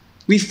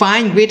 We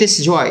find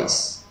greatest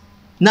joys,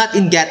 not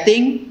in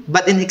getting,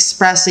 but in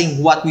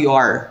expressing what we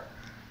are.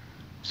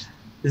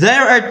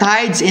 There are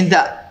tides in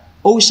the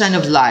ocean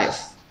of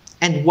life,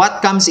 and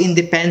what comes in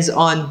depends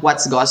on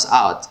what goes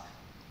out.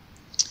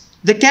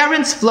 The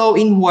currents flow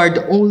inward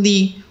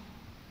only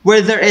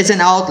where there is an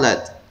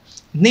outlet.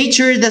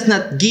 Nature does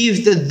not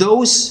give to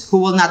those who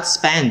will not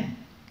spend.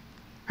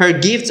 Her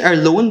gifts are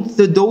loaned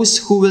to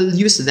those who will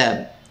use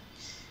them.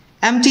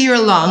 Empty your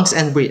lungs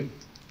and breathe.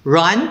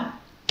 Run,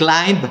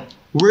 climb,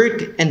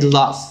 work, and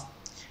love.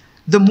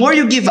 The more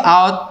you give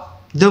out,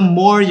 the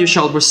more you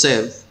shall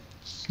receive.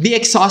 Be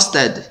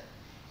exhausted,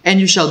 and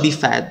you shall be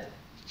fed."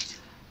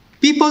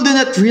 People do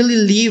not really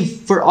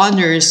live for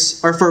honors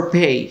or for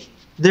pay.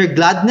 Their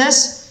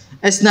gladness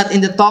is not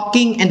in the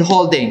talking and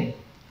holding,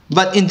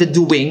 but in the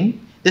doing,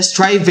 the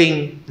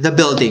striving, the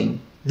building,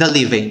 the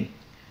living.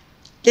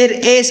 It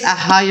is a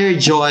higher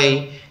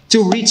joy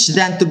to reach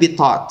than to be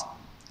taught.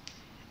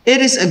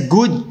 It is a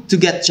good to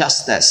get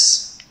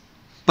justice,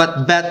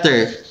 but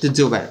better to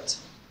do it.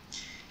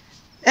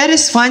 It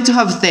is fine to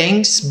have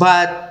things,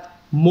 but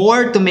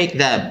more to make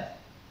them.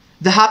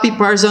 The happy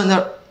person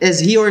is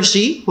he or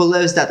she who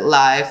lives that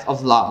life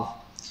of love.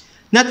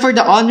 Not for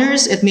the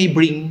honors it may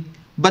bring,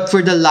 but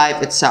for the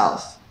life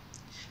itself.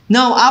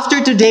 Now,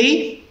 after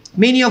today,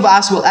 many of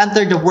us will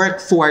enter the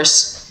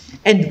workforce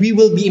and we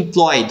will be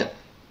employed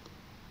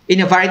in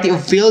a variety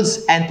of fields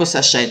and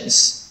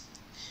positions.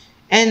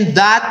 And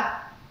that's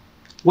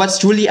what's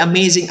truly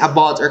amazing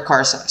about our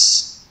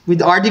courses.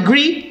 With our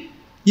degree,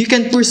 you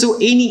can pursue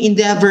any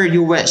endeavor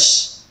you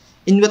wish,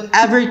 in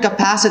whatever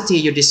capacity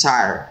you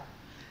desire.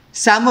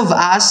 Some of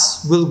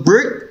us will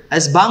work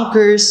as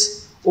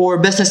bankers or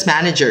business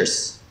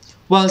managers,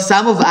 while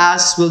some of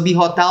us will be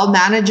hotel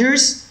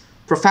managers,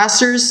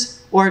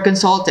 professors, or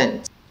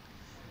consultants.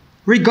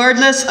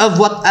 Regardless of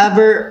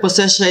whatever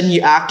position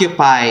you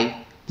occupy,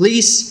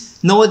 please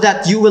know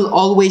that you will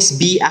always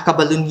be a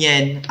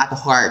Cabalumien at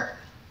heart.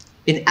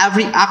 In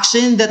every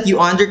action that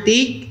you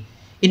undertake,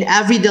 in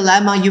every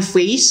dilemma you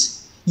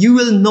face, you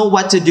will know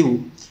what to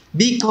do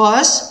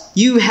because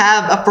you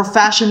have a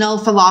professional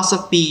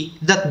philosophy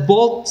that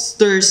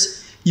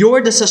bolsters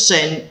your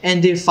decision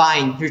and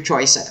define your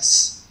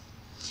choices.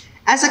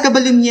 As a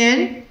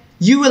Cabalumien,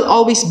 you will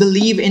always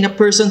believe in a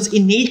person's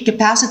innate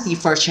capacity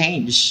for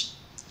change.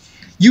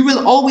 You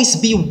will always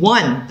be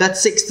one that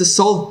seeks to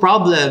solve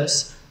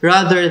problems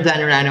rather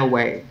than run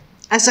away.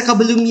 As a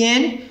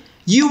Cabalumien,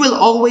 you will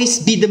always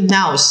be the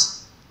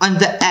mouse on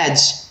the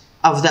edge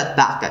of that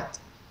bucket.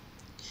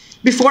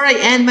 Before I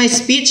end my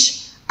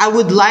speech, I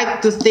would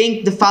like to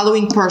thank the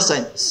following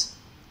persons.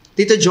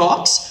 Tito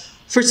Jocks,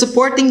 for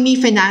supporting me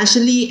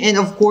financially and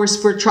of course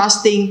for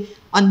trusting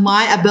on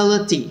my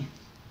ability.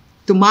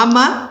 To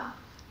Mama,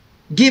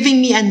 giving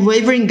me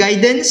unwavering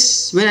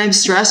guidance when I'm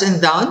stressed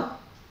and down.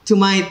 To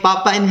my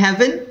Papa in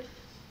heaven,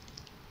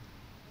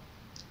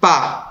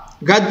 Pa,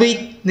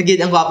 graduate na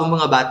gid ang gwapong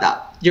mga bata.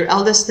 Your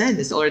eldest then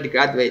is already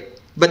graduate.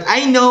 But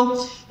I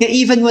know na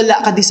even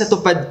wala ka di sa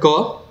tupad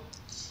ko,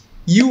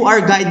 you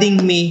are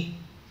guiding me.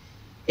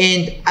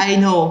 And I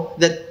know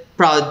that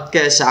proud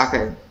ka sa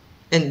akin.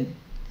 And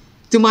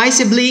to my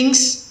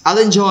siblings,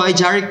 Alan Joy,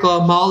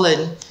 Jericho,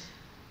 Marlon,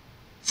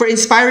 for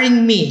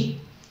inspiring me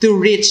to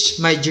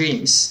reach my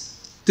dreams.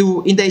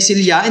 To Inday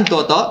Silya and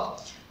Toto,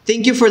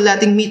 thank you for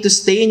letting me to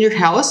stay in your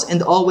house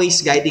and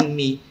always guiding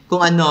me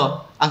kung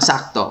ano ang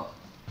sakto.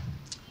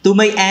 To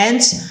my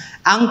aunts,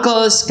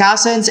 uncles,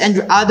 cousins,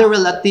 and other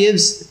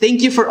relatives,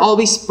 thank you for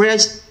always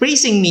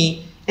praising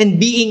me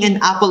and being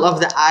an apple of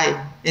the eye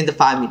in the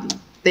family.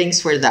 Thanks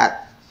for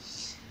that.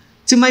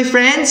 To my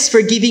friends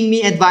for giving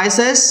me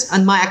advices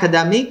on my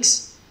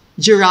academics.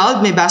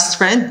 Gerald, my best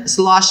friend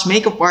 /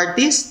 makeup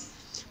artist,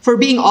 for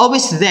being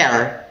always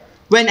there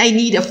when I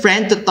need a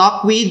friend to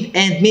talk with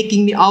and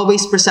making me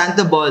always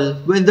presentable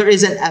when there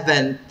is an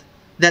event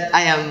that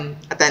I am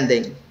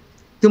attending.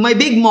 To my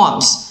big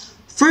moms,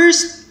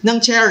 first ng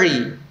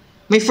Cherry,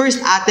 my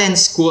first Aten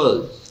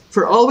school,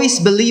 for always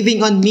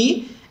believing on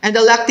me and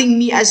electing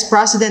me as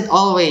president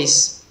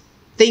always.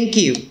 Thank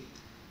you.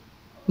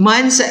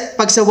 Man sa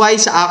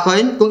pagsaway sa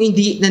akin kung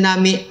hindi na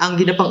nami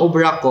ang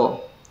ginapang-obra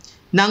ko.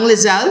 Nang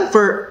Lizelle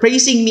for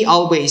praising me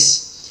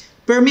always.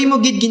 Permi mo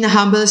gid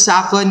ginahambal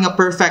sa akon nga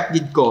perfect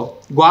gid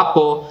ko.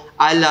 Gwapo,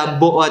 alam,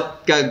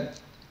 buot, kag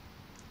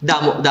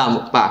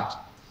damo-damo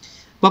pa.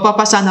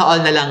 Mapapasana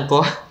all na lang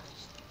ko.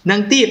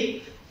 Nang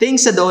tip,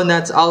 thanks sa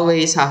donuts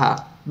always,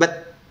 haha.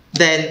 But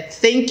then,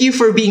 thank you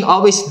for being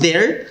always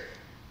there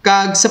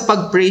kag sa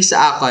pag-praise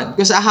sa akon.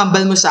 Kung sa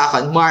hambal mo sa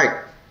akon,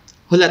 Mark,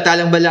 hulata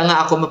lang bala nga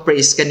ako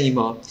ma-praise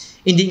kanimo.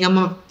 Hindi nga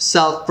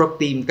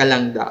ma-self-proclaim ka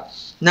lang da.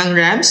 Nang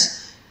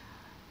Rams,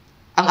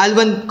 ang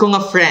alwan ko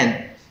nga friend,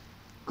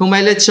 kung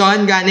may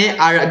lechon, gani,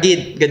 ara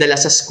gid, gadala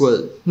sa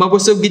school.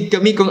 Mabusog gid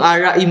kami kung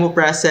ara imo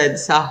present,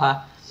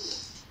 saha.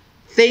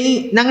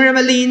 Nang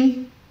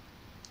Ramaline,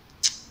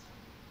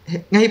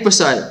 nga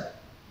hiposol,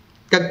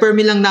 kag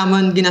permi lang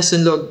namon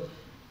ginasunlog,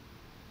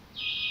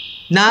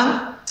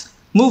 nang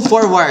move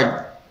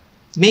forward,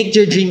 make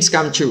your dreams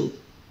come true.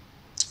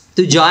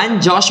 To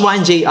John, Joshua,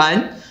 and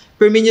Jayan,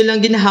 permi nyo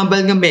lang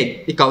ginahambal nga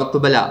Meg, ikaw to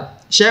bala.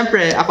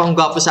 Siyempre, ako ang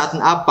gwapo sa atin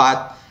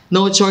apat,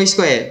 no choice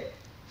ko eh.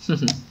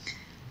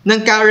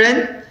 Nang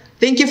Karen,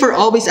 thank you for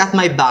always at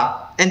my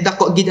back and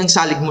dako gid ang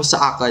salig mo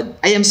sa akin.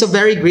 I am so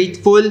very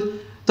grateful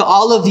to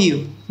all of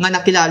you nga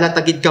nakilala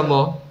tagid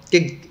kamo.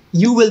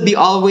 You will be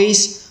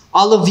always,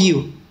 all of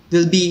you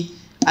will be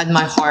at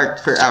my heart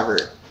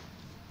forever.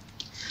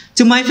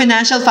 To my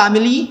financial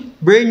family,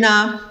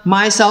 Berna,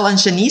 Maisel, and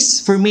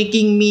Shanice for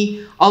making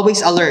me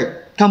always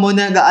alert. Kamo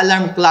na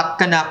ga-alarm clock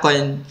ka na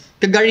kon,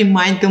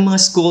 kaga-remind kang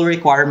mga school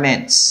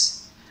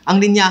requirements.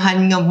 Ang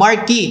linyahan nga,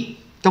 Marky,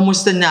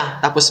 kamusta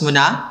na? Tapos mo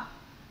na?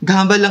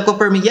 Gahambal lang ko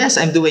for me, yes,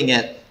 I'm doing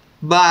it.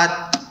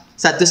 But,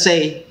 sad to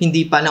say,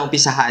 hindi pa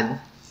naumpisahan.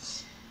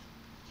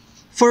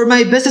 For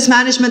my business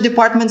management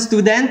department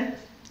student,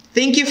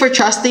 thank you for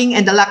trusting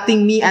and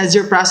electing me as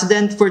your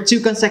president for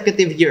 2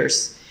 consecutive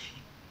years.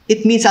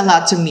 It means a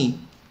lot to me,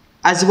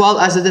 as well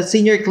as the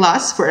senior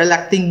class for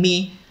electing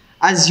me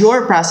as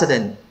your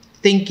president.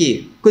 Thank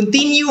you.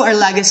 Continue our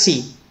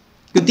legacy.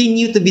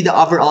 Continue to be the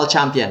overall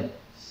champion.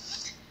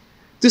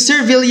 To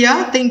Sir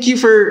Villa, thank you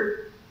for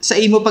sa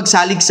imo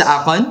pagsalig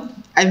sa akon.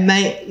 I'm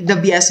the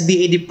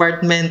BSBA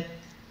department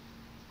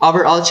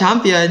overall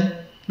champion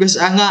because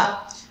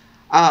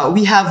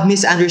we have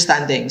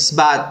misunderstandings,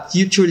 but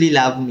you truly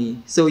love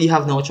me, so you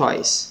have no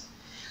choice.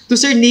 To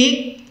Sir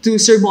Nick, to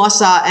Sir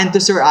Mosa, and to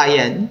Sir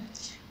Ian,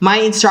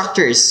 my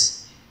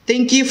instructors,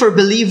 thank you for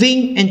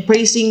believing and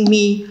praising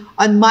me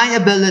on my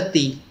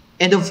ability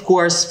and of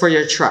course for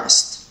your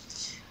trust.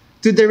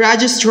 To the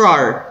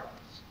registrar,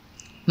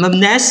 Ma'am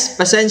Ness,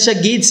 pasensya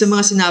gid sa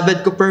mga sinabad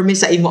ko permi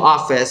sa imo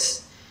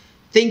office.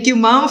 Thank you,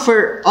 Ma'am,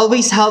 for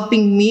always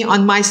helping me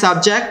on my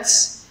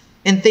subjects.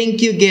 And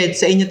thank you, gid,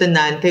 sa inyo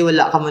tanan kay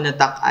wala ka mo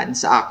natakan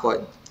sa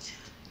akon.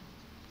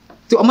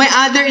 To my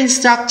other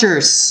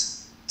instructors,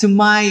 to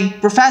my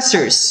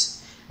professors,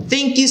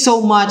 thank you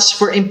so much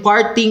for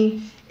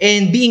imparting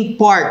and being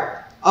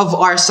part of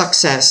our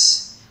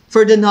success,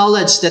 for the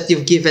knowledge that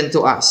you've given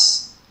to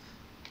us.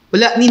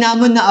 Wala ni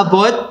namon na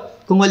abot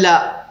kung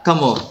wala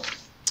kamo.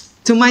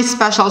 To my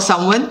special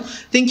someone,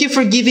 thank you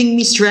for giving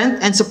me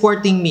strength and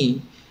supporting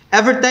me.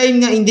 Every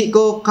time nga hindi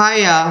ko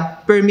kaya,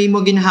 permi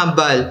mo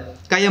ginahambal,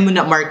 Kaya mo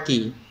na,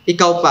 Marky.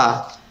 Ikaw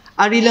pa.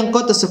 Ari lang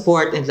ko to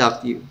support and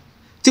love you.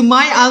 To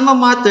my alma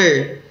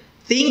mater,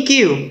 thank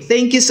you.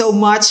 Thank you so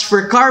much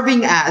for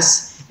carving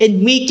us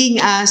and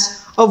making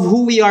us of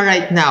who we are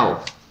right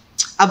now.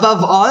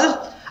 Above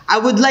all,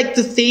 I would like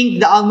to thank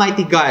the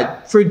Almighty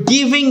God for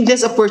giving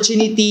this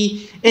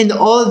opportunity and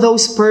all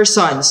those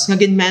persons nga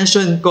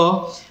gin-mention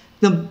ko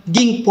na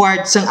ging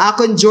part sang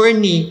akong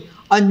journey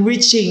on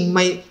reaching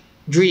my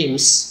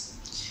dreams.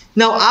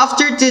 Now,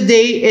 after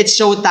today, it's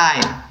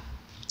showtime.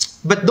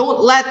 But don't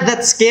let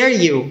that scare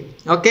you,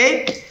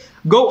 okay?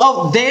 Go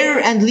out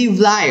there and live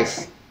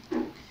life.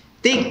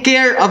 Take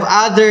care of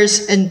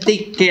others and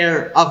take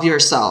care of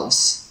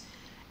yourselves.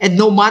 And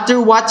no matter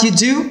what you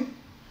do,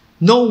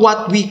 know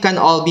what we can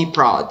all be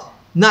proud.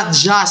 Not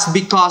just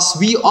because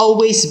we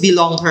always be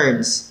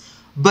longhorns,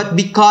 but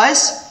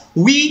because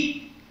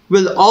we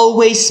will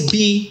always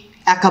be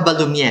a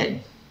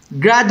Cabalumien.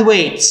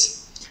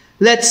 Graduates,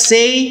 let's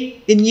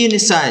say in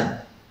unison,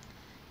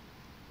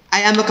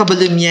 I am a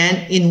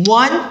Cabalumien in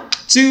 1,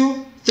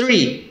 2,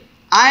 3.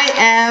 I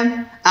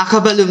am a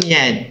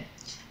Cabalumien.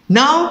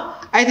 Now,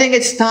 I think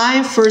it's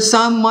time for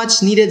some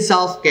much needed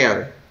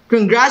self-care.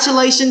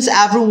 Congratulations,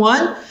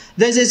 everyone.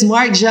 This is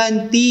Mark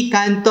John T.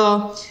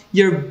 Canto,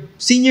 your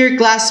senior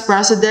class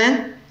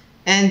president,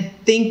 and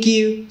thank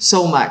you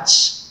so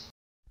much.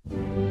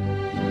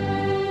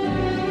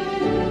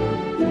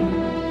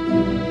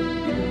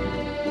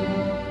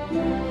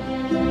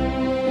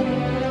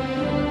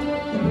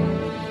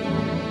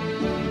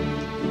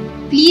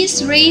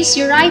 Please raise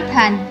your right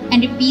hand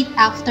and repeat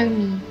after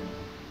me.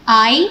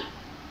 I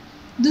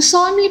do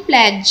solemnly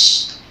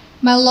pledge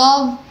my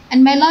love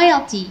and my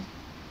loyalty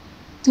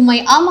to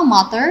my alma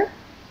mater,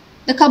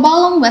 the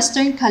Cabalum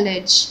Western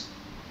College.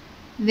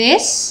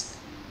 This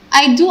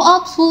I do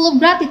out full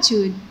of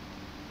gratitude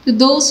to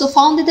those who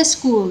founded the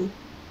school,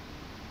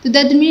 to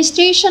the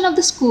administration of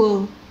the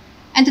school,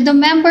 and to the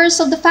members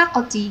of the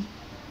faculty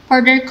for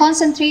their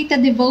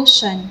concentrated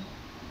devotion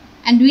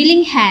and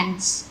willing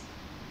hands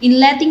in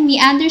letting me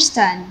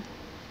understand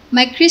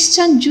my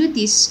Christian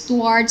duties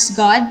towards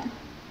God,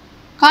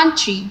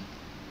 country,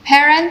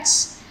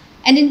 parents,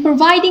 and in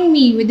providing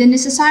me with the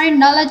necessary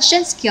knowledge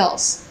and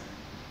skills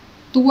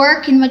to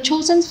work in my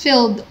chosen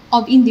field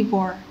of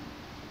endeavor.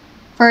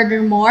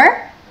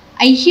 Furthermore,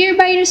 I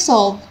hereby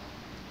resolve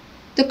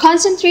to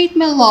concentrate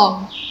my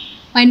love,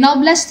 my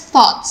noblest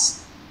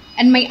thoughts,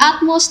 and my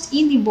utmost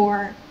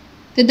endeavor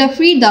to the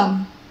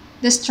freedom,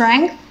 the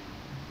strength,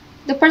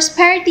 the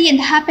prosperity and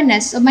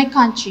happiness of my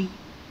country,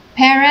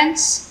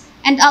 parents,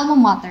 and alma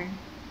mater.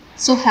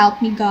 So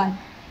help me God.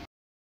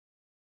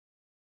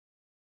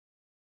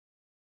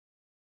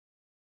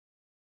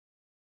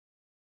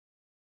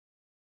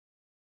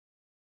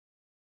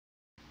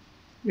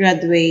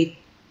 Graduate,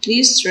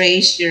 please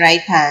raise your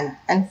right hand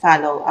and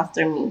follow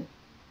after me.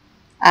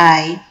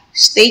 I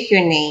state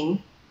your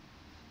name,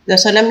 do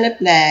solemnly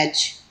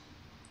pledge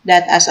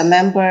that as a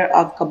member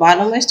of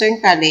Cabalum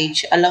Western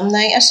College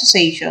Alumni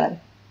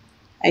Association,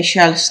 I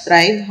shall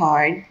strive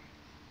hard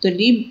to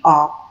live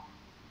up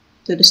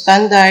to the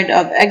standard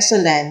of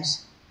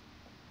excellence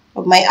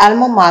of my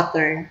alma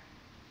mater,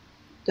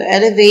 to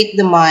elevate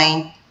the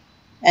mind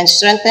and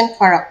strengthen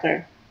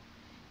character,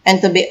 and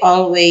to be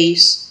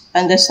always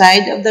on the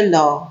side of the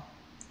law,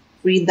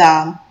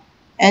 freedom,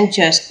 and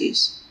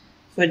justice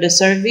for the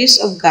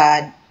service of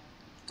God,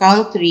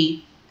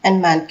 country,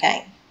 and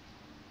mankind.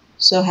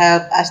 So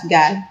help us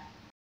God.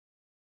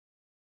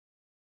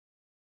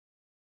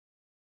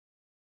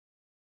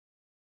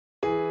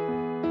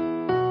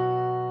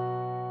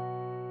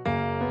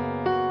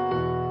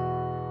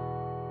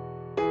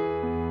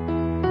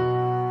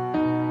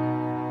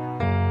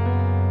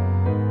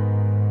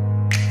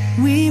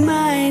 We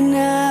might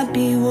not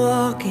be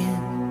walking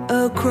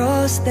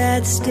across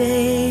that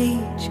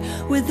stage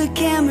with the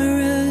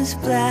cameras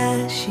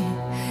flashing.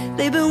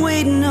 They've been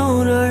waiting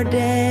on our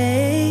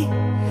day.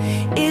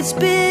 It's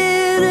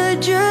been a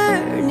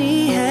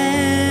journey,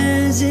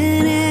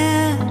 hasn't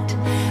it?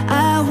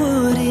 I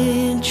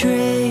wouldn't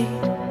trade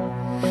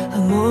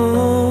a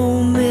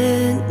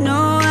moment.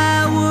 No,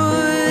 I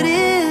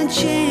wouldn't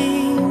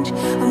change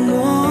a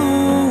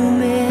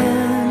moment.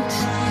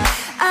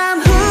 I'm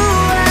who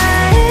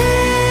I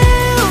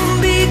am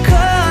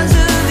because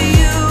of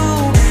you.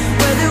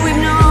 Whether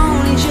we've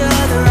known each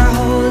other our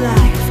whole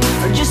life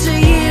or just a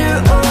year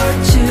or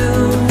two.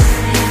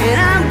 And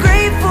I'm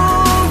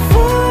grateful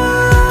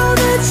for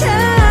the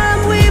time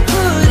we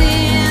put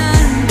in.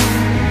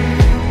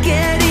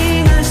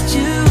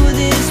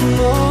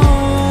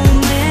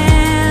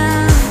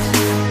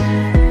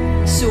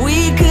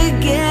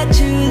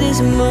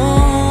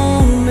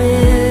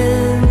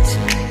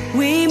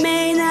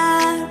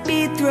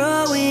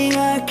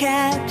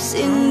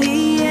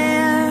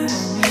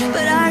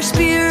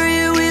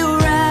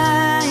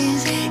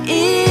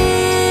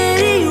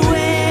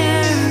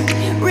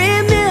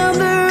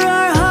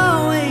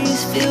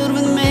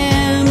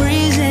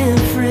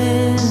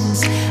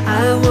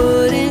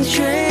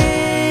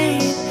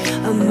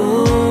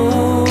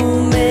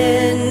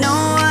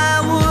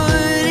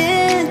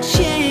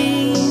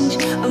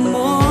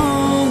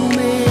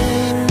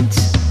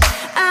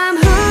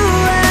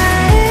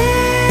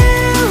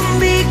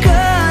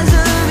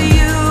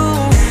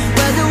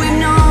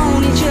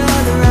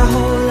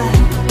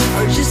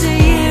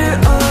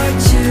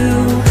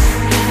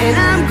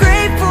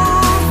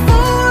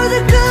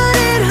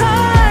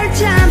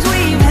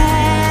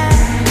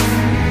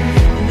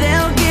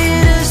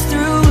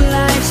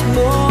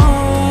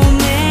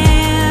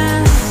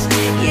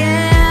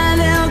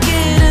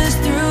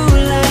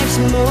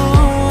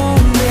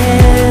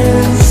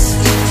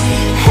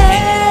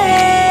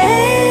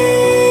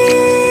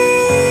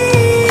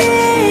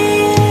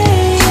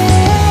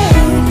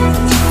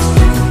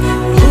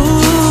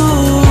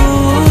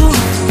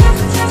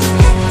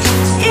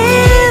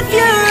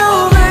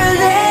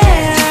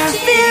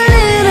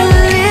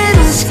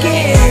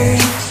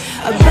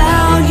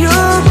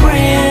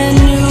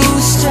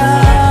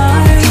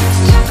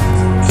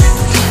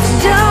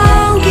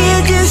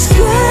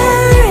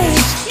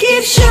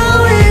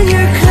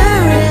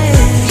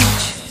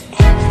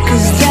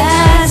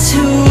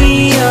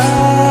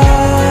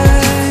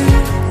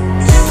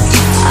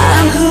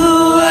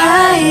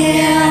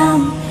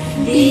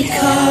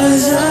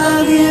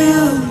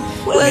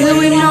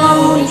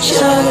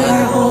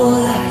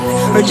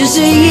 or just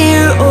a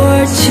year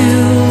or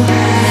two.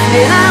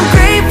 And I'm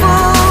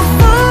grateful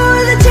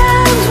for the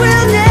times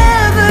we'll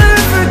never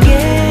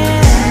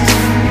forget,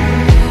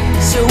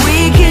 so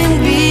we can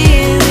be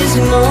in this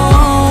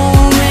moment,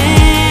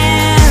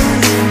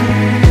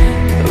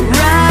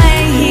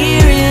 right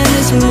here in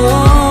this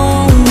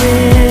moment.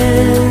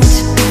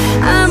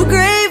 I'm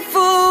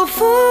grateful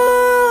for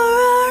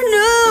our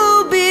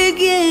new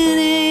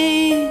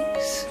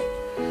beginnings,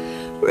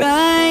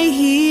 right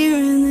here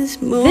in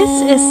this moment.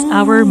 This is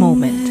our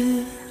moment.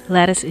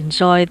 Let us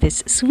enjoy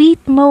this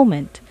sweet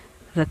moment,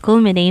 the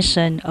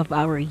culmination of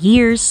our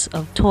years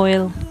of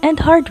toil and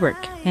hard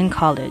work in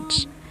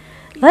college.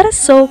 Let us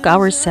soak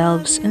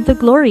ourselves in the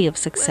glory of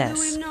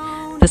success,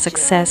 the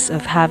success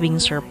of having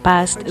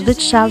surpassed the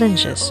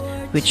challenges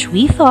which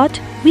we thought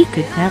we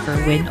could never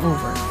win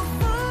over.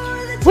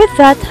 With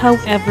that,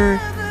 however,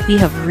 we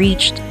have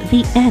reached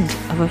the end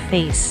of a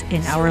phase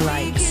in our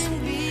lives.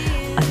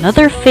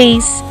 Another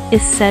phase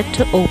is set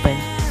to open,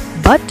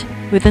 but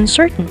with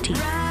uncertainty.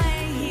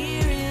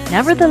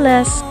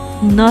 Nevertheless,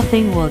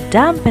 nothing will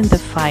dampen the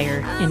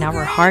fire in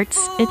our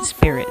hearts and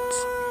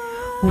spirits.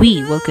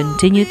 We will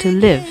continue to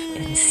live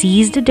and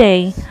seize the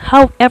day,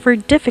 however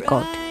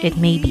difficult it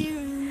may be.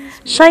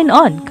 Shine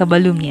on,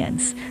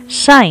 Cabalumians!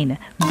 Shine,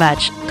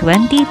 Batch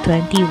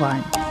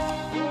 2021!